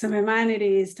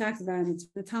Maimonides talks about in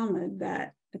the Talmud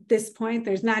that at this point,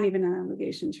 there's not even an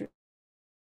obligation to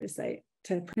recite.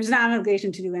 There's not an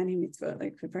obligation to do any mitzvah.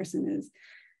 Like the person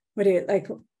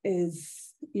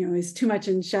is too much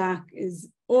in shock, is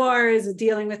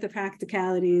dealing with the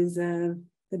practicalities of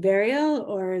the burial,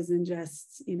 or is in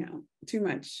just too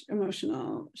much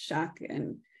emotional shock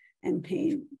and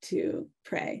pain to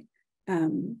pray.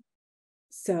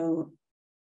 So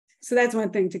that's one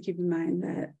thing to keep in mind,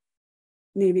 that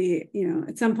maybe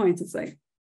at some points it's like,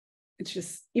 it's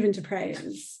just, even to pray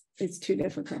it's too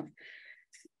difficult.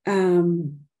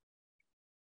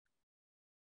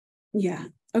 Yeah.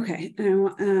 Okay.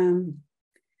 And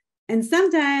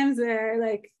sometimes they're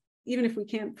like, even if we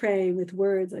can't pray with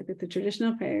words, like with the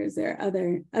traditional prayers, there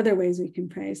are other ways we can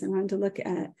pray. So I wanted to look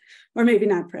at, or maybe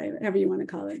not pray, whatever you want to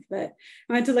call it, but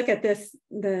I wanted to look at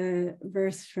the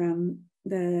verse from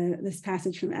this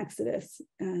passage from Exodus.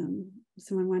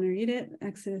 Someone want to read it?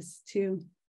 Exodus 2.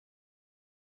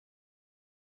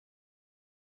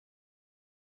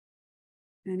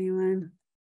 Anyone?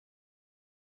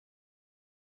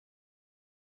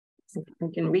 I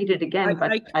can read it again,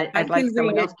 but I'd like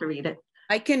someone else to read it.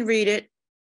 I can read it.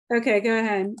 Okay, go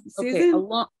ahead.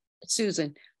 Susan?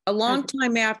 Okay, a long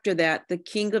time after that, the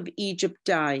king of Egypt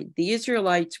died. The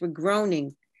Israelites were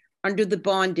groaning under the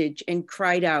bondage and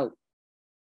cried out.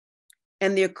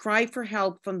 And their cry for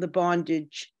help from the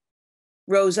bondage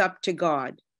rose up to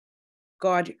God.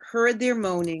 God heard their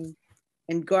moaning,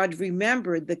 and God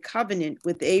remembered the covenant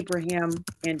with Abraham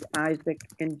and Isaac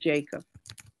and Jacob.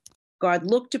 God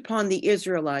looked upon the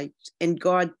Israelites, and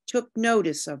God took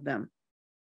notice of them.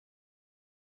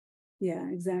 Yeah,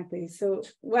 exactly. So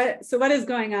what is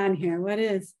going on here? What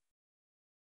is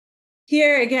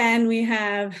here again? We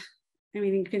have,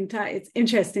 you can talk, it's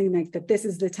interesting like that this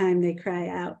is the time they cry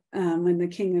out when the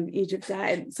king of Egypt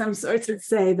died. Some sources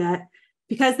say that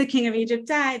because the king of Egypt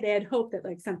died, they had hoped that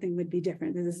like something would be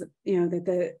different. This is,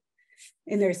 that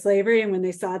in their slavery, and when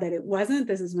they saw that it wasn't,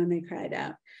 this is when they cried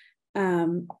out.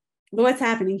 But what's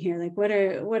happening here? Like, what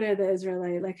are the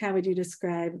Israelites, like, how would you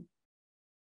describe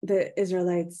the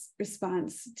Israelites'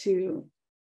 response to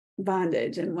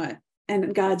bondage and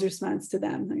God's response to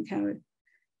them? Like,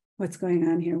 what's going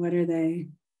on here? What are they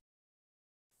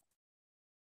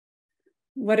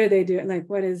doing? Like,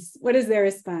 what is their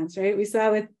response, right? We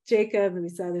saw with Jacob, and we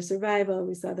saw the survival,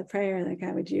 we saw the prayer. Like,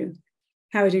 how would you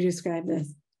describe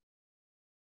this?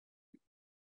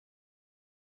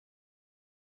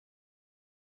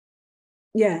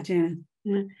 Yeah, Jana.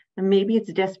 And maybe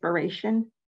it's desperation.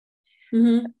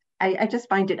 Mm-hmm. I just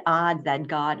find it odd that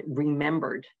God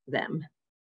remembered them.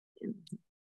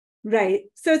 Right.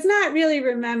 So it's not really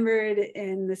remembered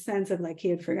in the sense of like he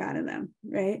had forgotten them,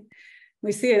 right?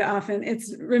 We see it often.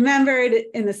 It's remembered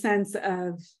in the sense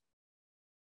of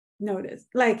noticed,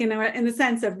 like in the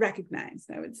sense of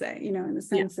recognized, I would say, in the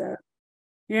sense of,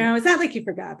 it's not like you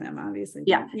forgot them, obviously.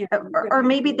 Yeah. But, or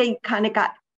maybe they kind of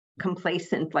got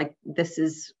complacent, like this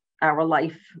is our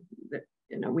life.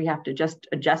 We have to just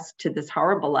adjust to this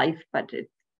horrible life, but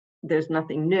there's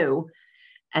nothing new.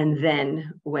 And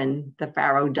then when the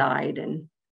Pharaoh died, and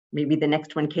maybe the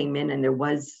next one came in, and there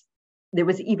was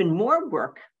even more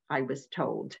work, I was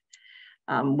told.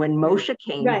 When Moshe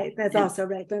came. Right, that's also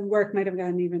right. The work might have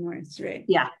gotten even worse, right?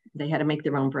 Yeah, they had to make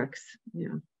their own bricks.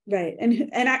 Yeah. Right.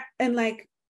 And like,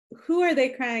 who are they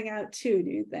crying out to, do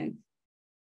you think?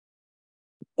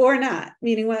 Or not?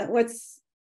 Meaning what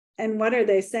are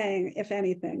they saying, if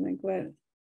anything? Like what?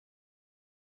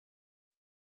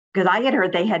 Because I had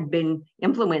heard they had been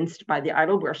influenced by the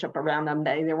idol worship around them.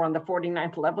 They were on the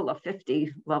 49th level of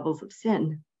 50 levels of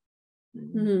sin.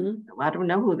 Mm-hmm. So I don't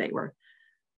know who they were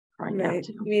crying out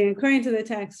to. I mean, according to the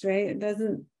text, right? It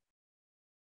doesn't.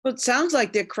 Well, it sounds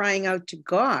like they're crying out to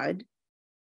God.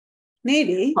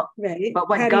 Maybe, right? But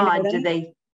what God do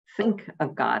they think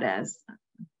of God as?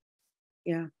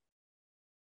 Yeah.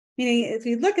 Meaning, if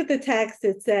you look at the text,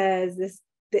 it says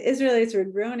the Israelites were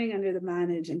groaning under the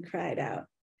bondage and cried out.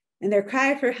 And their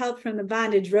cry for help from the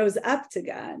bondage rose up to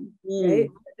God, right?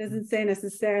 It doesn't say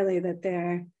necessarily that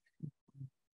they're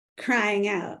crying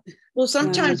out. Well,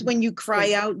 sometimes when you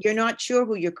cry out, you're not sure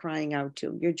who you're crying out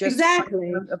to. You're just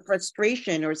exactly a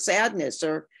frustration or sadness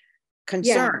or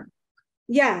concern.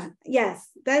 Yeah. Yes,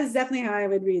 that is definitely how I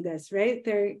would read this, right?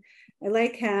 I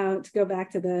like how, to go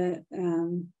back to the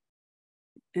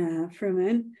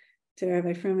Fruman, to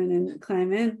Rabbi Fruman and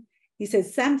Kleiman, he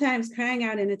says, sometimes crying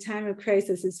out in a time of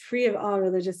crisis is free of all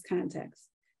religious context,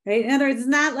 right? In other words, it's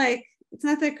not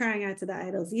that crying out to the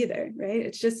idols either, right?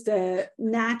 It's just a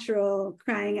natural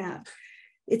crying out.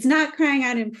 It's not crying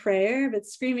out in prayer, but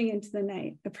screaming into the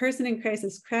night. A person in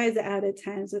crisis cries out at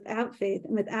times without faith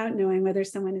and without knowing whether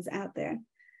someone is out there.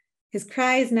 His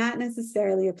cry is not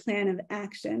necessarily a plan of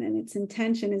action, and its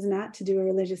intention is not to do a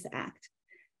religious act.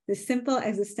 The simple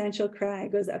existential cry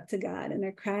goes up to God, and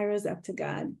their cry rose up to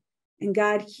God. And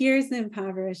God hears the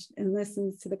impoverished and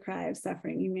listens to the cry of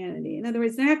suffering humanity. In other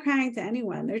words, they're not crying to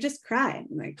anyone. They're just crying.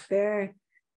 Like they're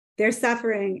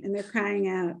suffering and they're crying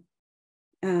out.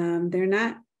 They're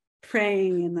not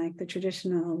praying in like the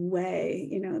traditional way,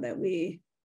 that we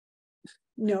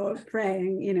know of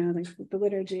praying, like the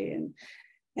liturgy, and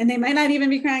they might not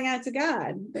even be crying out to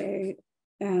God.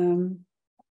 And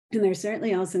they're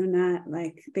certainly also not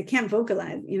like, they can't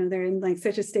vocalize, they're in like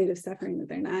such a state of suffering that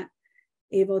they're not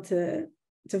able to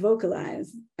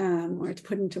vocalize or to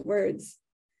put into words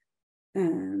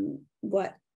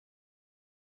what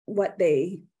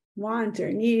they want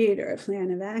or need or a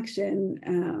plan of action.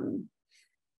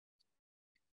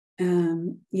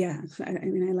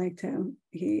 I liked how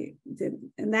he did,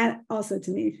 and that also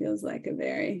to me feels like a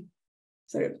very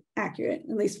sort of accurate,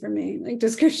 at least for me, like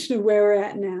description of where we're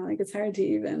at now. Like it's hard to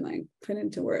even like put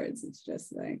into words. It's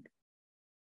just like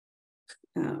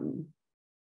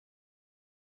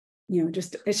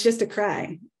it's just a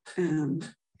cry.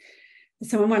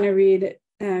 Someone want to read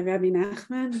Rabbi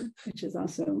Nachman, which is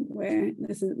also where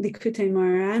this is Likutei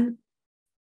Moharan.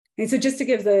 And so just to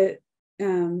give the,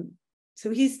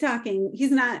 so he's not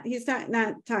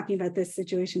talking about this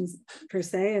situations per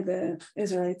se of the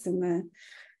Israelites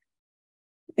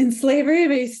in slavery,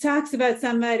 but he talks about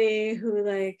somebody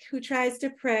who tries to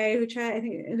pray, who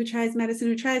tries medicine,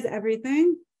 who tries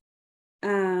everything.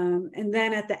 And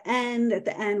then at the end,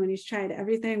 when he's tried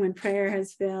everything, when prayer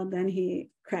has failed, then he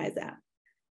cries out.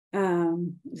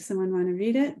 Does someone want to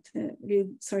read it? To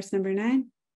read source number 9?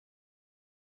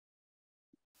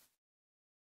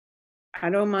 I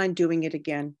don't mind doing it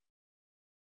again.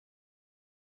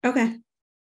 Okay.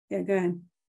 Yeah, go ahead.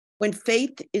 When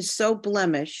faith is so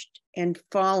blemished and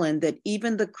fallen that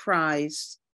even the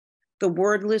cries, the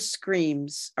wordless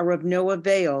screams are of no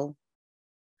avail,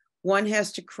 one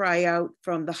has to cry out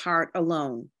from the heart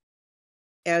alone,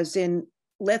 as in,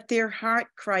 let their heart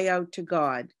cry out to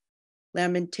God.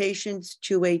 Lamentations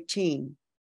 2:18.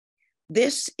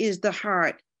 This is the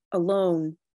heart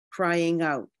alone crying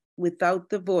out, without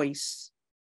the voice,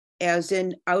 as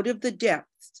in, out of the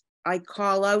depths I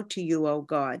call out to you, O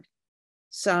God.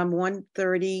 Psalm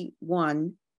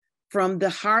 131, from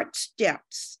the heart's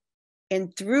depths,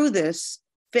 and through this,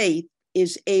 faith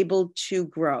is able to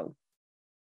grow.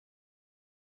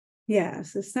 Yeah,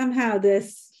 so somehow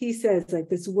he says like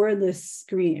this wordless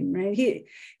scream, right? He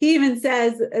even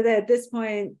says that at this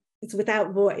point, it's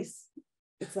without voice.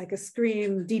 It's like a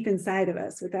scream deep inside of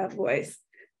us without voice.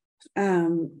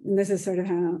 And this is sort of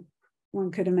how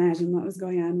one could imagine what was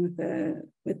going on with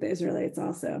the Israelites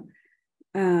also.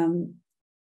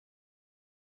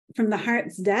 from the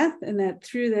heart's depth, and that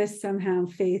through this somehow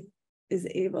faith is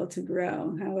able to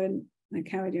grow. How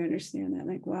would you understand that?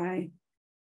 Like, why?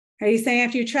 Are you saying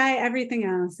if you try everything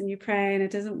else and you pray and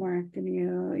it doesn't work, and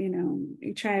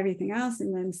you try everything else,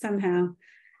 and then somehow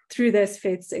through this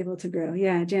faith's able to grow?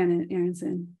 Yeah, Janet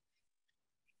Aronson.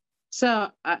 So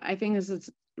I think this is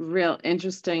real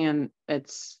interesting, and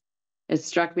it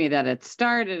struck me that it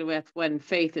started with when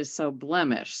faith is so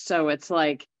blemished. So it's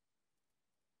like,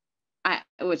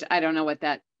 which I don't know what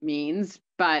that means,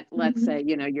 but let's say,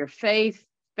 your faith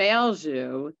fails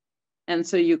you. And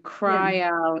so you cry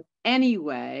out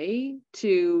anyway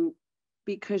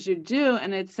because you do.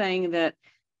 And it's saying that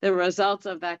the result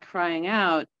of that crying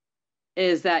out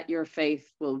is that your faith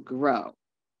will grow.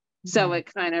 So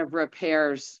it kind of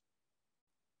repairs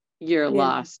your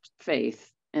lost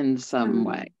faith in some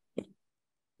way.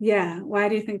 Yeah. Why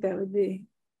do you think that would be?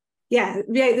 Yeah,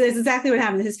 that's exactly what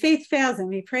happened. His faith fails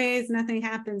him. He prays, nothing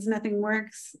happens, nothing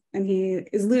works, and he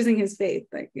is losing his faith,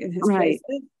 like in his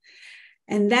places.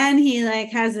 And then he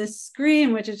has this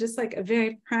scream, which is just like a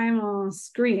very primal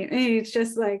scream. I mean, it's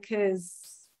just like his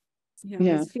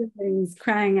his feelings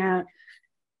crying out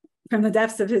from the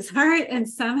depths of his heart, and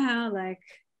somehow I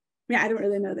don't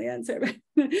really know the answer, but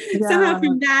somehow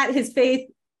from that, his faith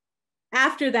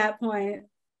after that point,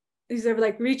 he's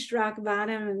ever reached rock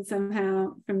bottom, and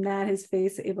somehow from that his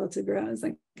faith able to grow. It's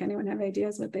like, anyone have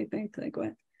ideas what they think? Like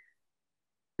what?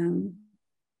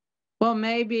 Well,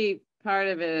 maybe part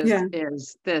of it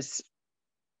is this,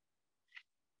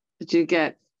 that you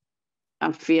get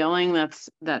a feeling that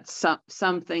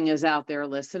something is out there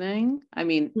listening. I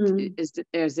mean, is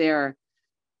there,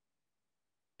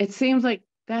 it seems like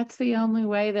that's the only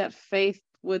way that faith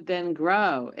would then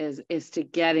grow is to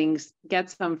get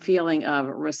some feeling of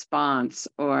response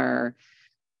or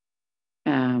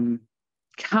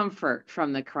comfort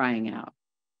from the crying out.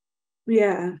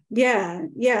 Yeah.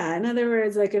 In other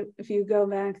words, if you go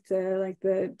back to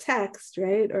the text,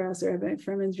 right, or else Rabbi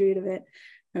Furman's read of it,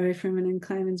 Rabbi Furman and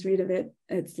Kleiman's read of it,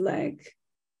 it's like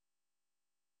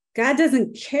God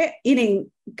doesn't care.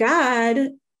 God,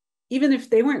 even if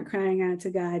they weren't crying out to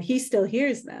God, he still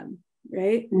hears them,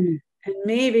 right? And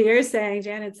maybe you're saying,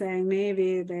 Janet's saying,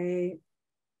 maybe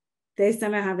they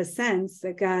somehow have a sense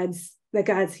that God's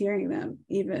hearing them,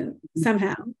 even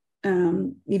somehow,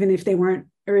 even if they weren't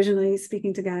originally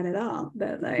speaking to God at all.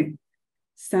 That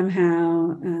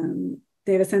somehow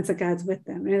they have a sense that God's with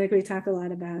them. And I think we talk a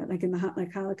lot about in the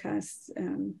Holocaust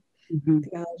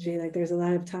theology. There's a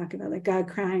lot of talk about God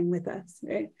crying with us,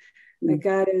 right?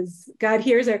 God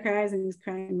hears our cries and he's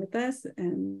crying with us,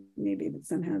 and maybe that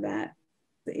somehow that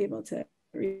able to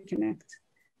reconnect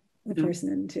the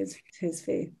person into his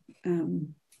faith.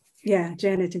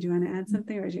 Janet, did you want to add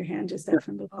something, or is your hand just up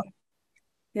from before?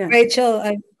 Yeah, Rachel.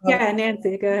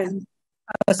 Nancy, go ahead.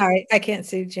 Oh, sorry, I can't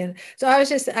see Janet. So I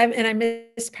was I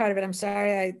missed part of it. I'm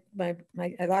sorry. I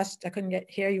couldn't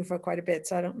hear you for quite a bit,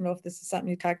 so I don't know if this is something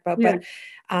you talked about. But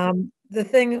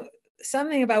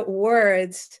something about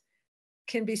words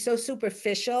can be so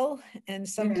superficial, and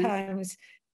sometimes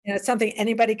it's something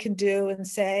anybody can do and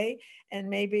say, and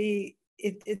maybe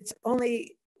it's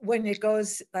only when it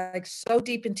goes so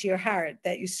deep into your heart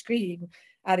that you scream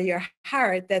out of your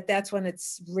heart that's when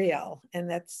it's real, and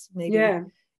that's maybe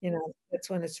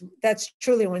that's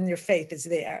truly when your faith is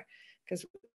there, because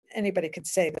anybody could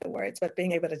say the words, but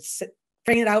being able to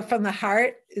bring it out from the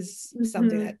heart is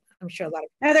something that I'm sure a lot of.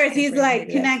 In other words, he's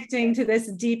connecting to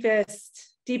this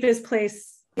deepest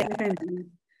place within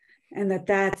him, and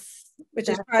that's which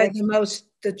is probably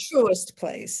the truest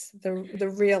place, the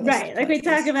realest right place. We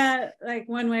talk about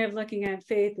one way of looking at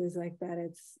faith is that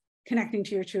it's connecting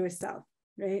to your truest self,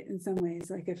 right? In some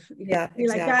ways, if exactly.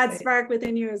 God's spark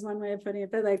within you is one way of putting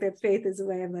it, but that faith is a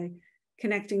way of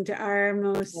connecting to our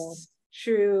most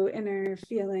true inner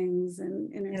feelings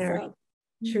and inner self,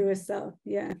 truest self.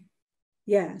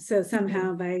 So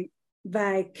somehow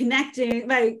by connecting,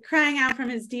 by crying out from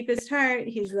his deepest heart,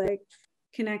 he's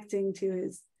connecting to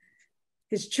his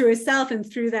truest self, and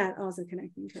through that also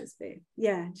connecting to his faith.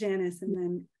 Janice, and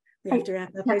then we have to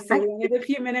wrap up. I say we only have a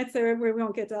few minutes, so we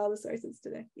won't get to all the sources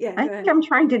today. I think I'm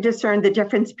trying to discern the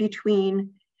difference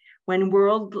between when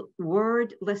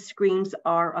wordless screams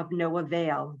are of no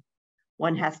avail,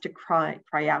 one has to cry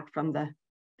out from the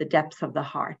depths of the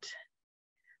heart.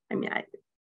 I mean,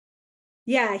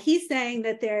 he's saying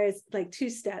that there's two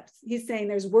steps. He's saying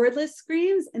there's wordless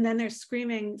screams, and then there's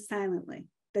screaming silently.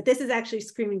 That this is actually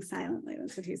screaming silently.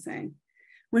 That's what he's saying.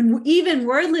 When even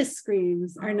wordless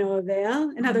screams are no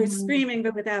avail, in other words, screaming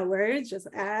but without words, just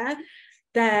that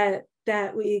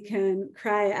we can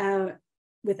cry out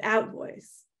without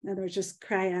voice. In other words, just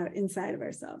cry out inside of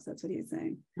ourselves. That's what he's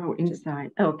saying. Oh, inside.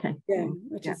 Okay. Yeah,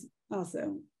 which is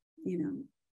also,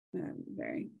 a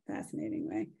very fascinating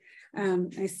way.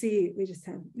 I see we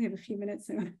have a few minutes,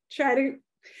 so try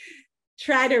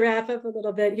to wrap up a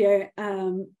little bit here.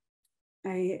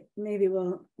 Maybe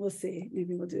we'll see.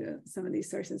 Maybe we'll do some of these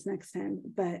sources next time.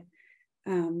 But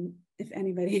if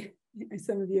anybody,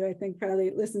 some of you, I think,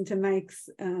 probably listened to Mike's.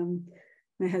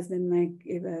 My husband Mike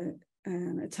gave a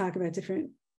talk about different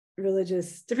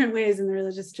ways in the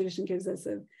religious tradition gives us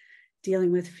of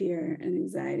dealing with fear and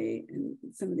anxiety, and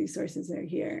some of these sources are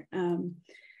here.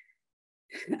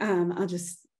 I'll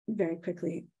just very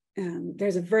quickly.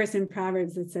 There's a verse in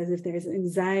Proverbs that says, if there's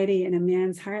anxiety in a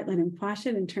man's heart, let him quash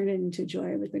it and turn it into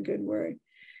joy with a good word.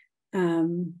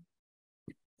 And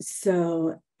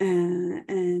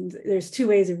there's two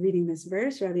ways of reading this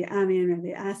verse. Rabbi Ami and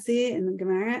Rabbi Asi in the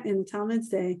Gemara, in the Talmud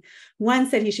say, one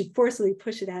said he should forcibly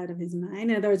push it out of his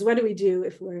mind. In other words, what do we do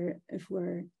if we're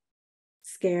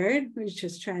scared? We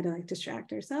just try to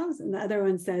distract ourselves. And the other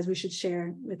one says we should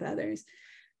share with others.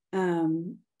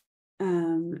 And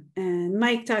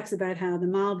Mike talks about how the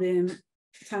Malbim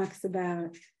talks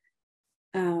about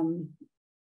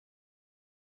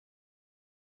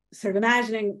sort of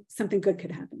imagining something good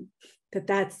could happen.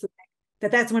 That's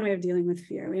one way of dealing with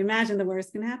fear. We imagine the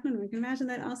worst can happen. We can imagine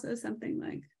that also something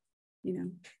like,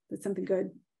 that something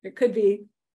good. There could be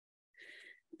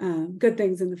good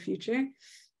things in the future.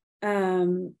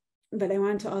 But I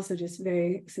want to also just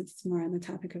since it's more on the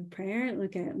topic of prayer,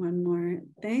 look at one more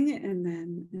thing and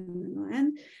then we'll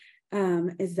end,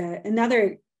 is that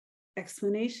another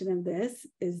explanation of this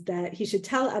is that he should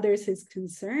tell others his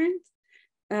concerns.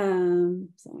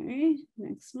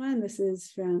 Next one. This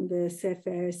is from the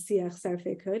Sefer Siach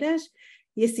Sarfei Kodesh.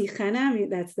 Yisichana,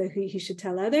 that's he should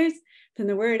tell others. From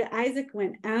the word Isaac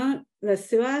went out,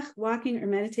 Lasuach, walking or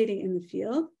meditating in the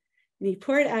field. And he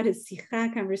poured out his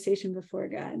sicha, conversation before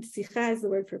God. Sicha is the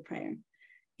word for prayer.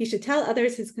 He should tell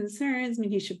others his concerns,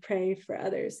 he should pray for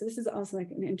others. So this is also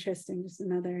an interesting, just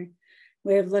another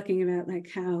way of looking about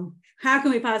how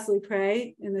can we possibly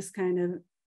pray in this kind of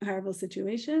horrible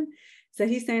situation. So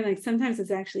he's saying sometimes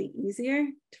it's actually easier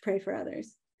to pray for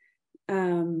others.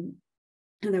 In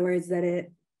other words, that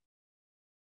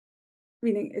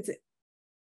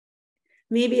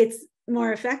maybe it's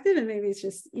more effective and maybe it's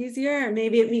just easier, or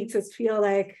maybe it makes us feel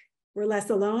like we're less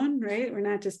alone, right? We're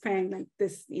not just praying like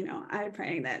this, I'm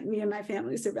praying that me and my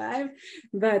family survive,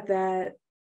 but that,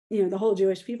 the whole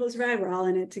Jewish people survive, we're all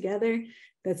in it together,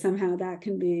 that somehow that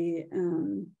can be,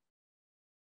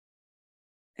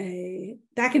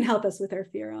 that can help us with our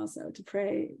fear also, to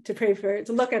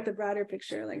look at the broader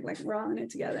picture, like we're all in it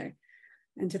together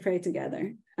and to pray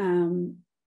together.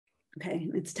 Okay,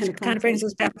 it's 10 o'clock. Kind of brings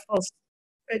us back full.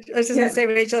 I was just going to say,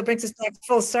 Rachel, it brings us back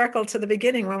full circle to the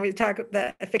beginning when we talk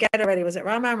about, I forget already, was it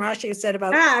Rama and Rashi who said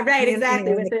about right,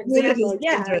 exactly, with the example,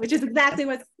 which is exactly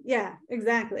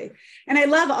exactly. And I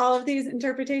love all of these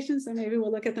interpretations, so maybe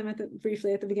we'll look at them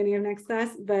briefly at the beginning of next class,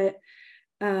 but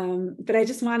I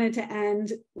just wanted to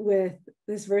end with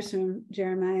this verse from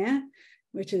Jeremiah,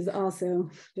 which is also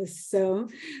just so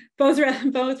both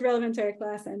relevant to our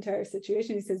class and to our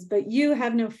situation. He says, but you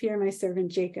have no fear, my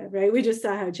servant Jacob, right? We just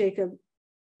saw how Jacob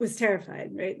was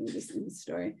terrified, right? In the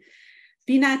story.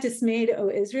 Be not dismayed, O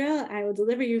Israel, I will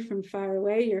deliver you from far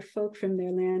away, your folk from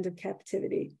their land of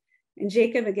captivity. And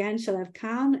Jacob again shall have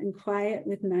calm and quiet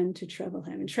with none to trouble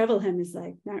him. And trouble him is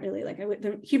not really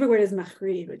the Hebrew word is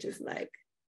machrid, which is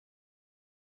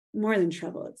more than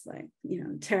trouble. It's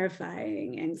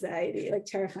terrifying anxiety,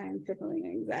 terrifying, crippling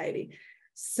anxiety.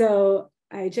 So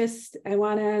I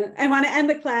want to end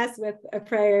the class with a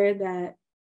prayer that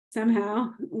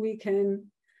somehow we can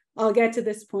all get to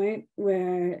this point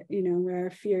where our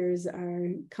fears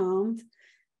are calmed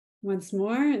once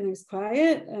more and there's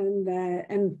quiet,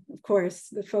 and of course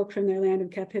the folk from their land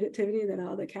of captivity, that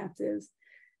all the captives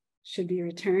should be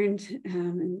returned,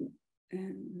 and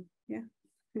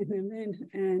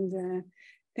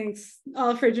thanks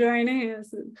all for joining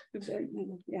us.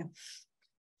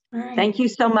 All right. Thank you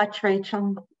so much,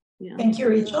 Rachel. Yeah. Thank you,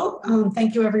 Rachel.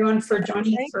 Thank you, everyone, for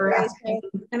joining.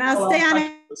 And I'll stay on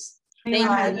it.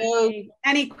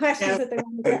 Any questions that they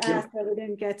wanted to ask that we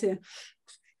didn't get to.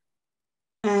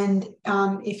 And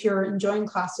if you're enjoying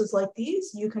classes like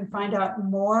these, you can find out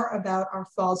more about our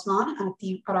fall Zman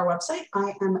at our website.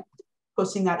 I am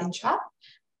posting that in chat.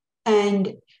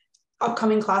 And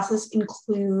upcoming classes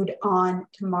include on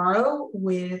tomorrow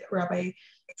with Rabbi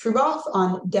Truboff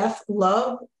on Death,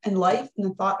 Love, and Life in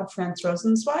the Thought of Franz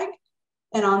Rosenzweig.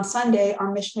 And on Sunday,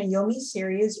 our Mishnah Yomi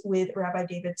series with Rabbi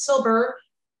David Silber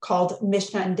called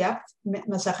Mishnah in Depth,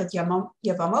 Masechet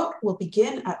Yevamot, will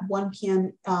begin at 1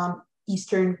 p.m.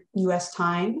 Eastern US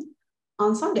time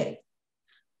on Sunday.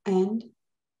 And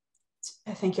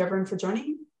I thank you everyone for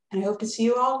joining, and I hope to see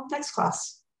you all next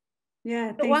class.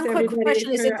 Yeah, thanks. One quick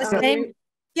question, is it the same?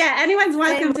 Yeah, anyone's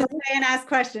welcome to stay and ask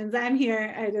questions. I'm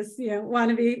here. I just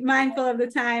want to be mindful of the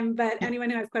time, but anyone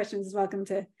who has questions is welcome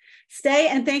to stay.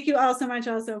 And thank you all so much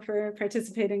also for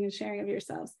participating and sharing of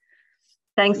yourselves.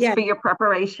 Thanks for your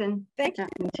preparation. Thank you.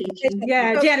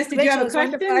 Yeah, Janice, did you have a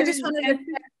question? I just wanted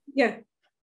to,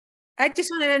 I just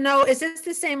wanted to know, is this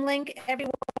the same link every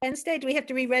Wednesday? Do we have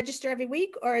to re-register every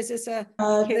week, or is this the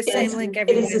same link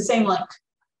every Wednesday? It is the same link.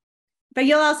 But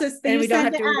you'll also send it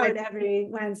out every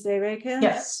Wednesday, right, Kim?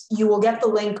 Yes, you will get the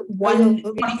link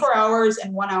 24 hours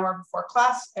and 1 hour before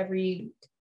class every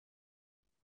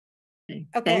week.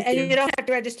 Okay, and you don't have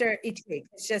to register each week.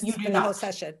 It's just for the whole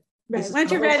session. Right.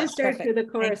 Once you're registered for the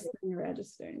course, then you're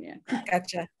registered. Yeah.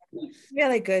 Gotcha.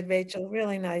 Really good, Rachel.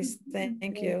 Really nice.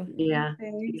 Thank you. Yeah.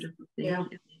 Beautiful. Yeah.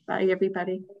 Bye,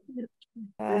 everybody.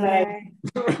 Bye.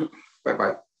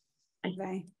 Bye-bye.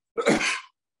 Bye.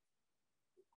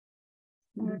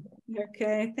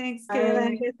 Okay, thanks,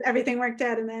 Kayla. Everything worked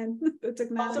out, and then the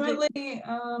technology. Ultimately,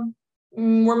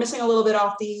 we're missing a little bit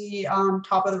off the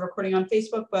top of the recording on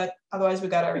Facebook, but otherwise we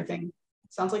got everything.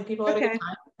 Sounds like people had a good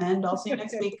time, and I'll see you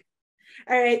next week.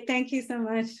 All right, thank you so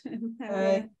much. Have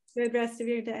a good rest of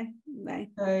your day. Bye.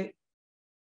 Bye.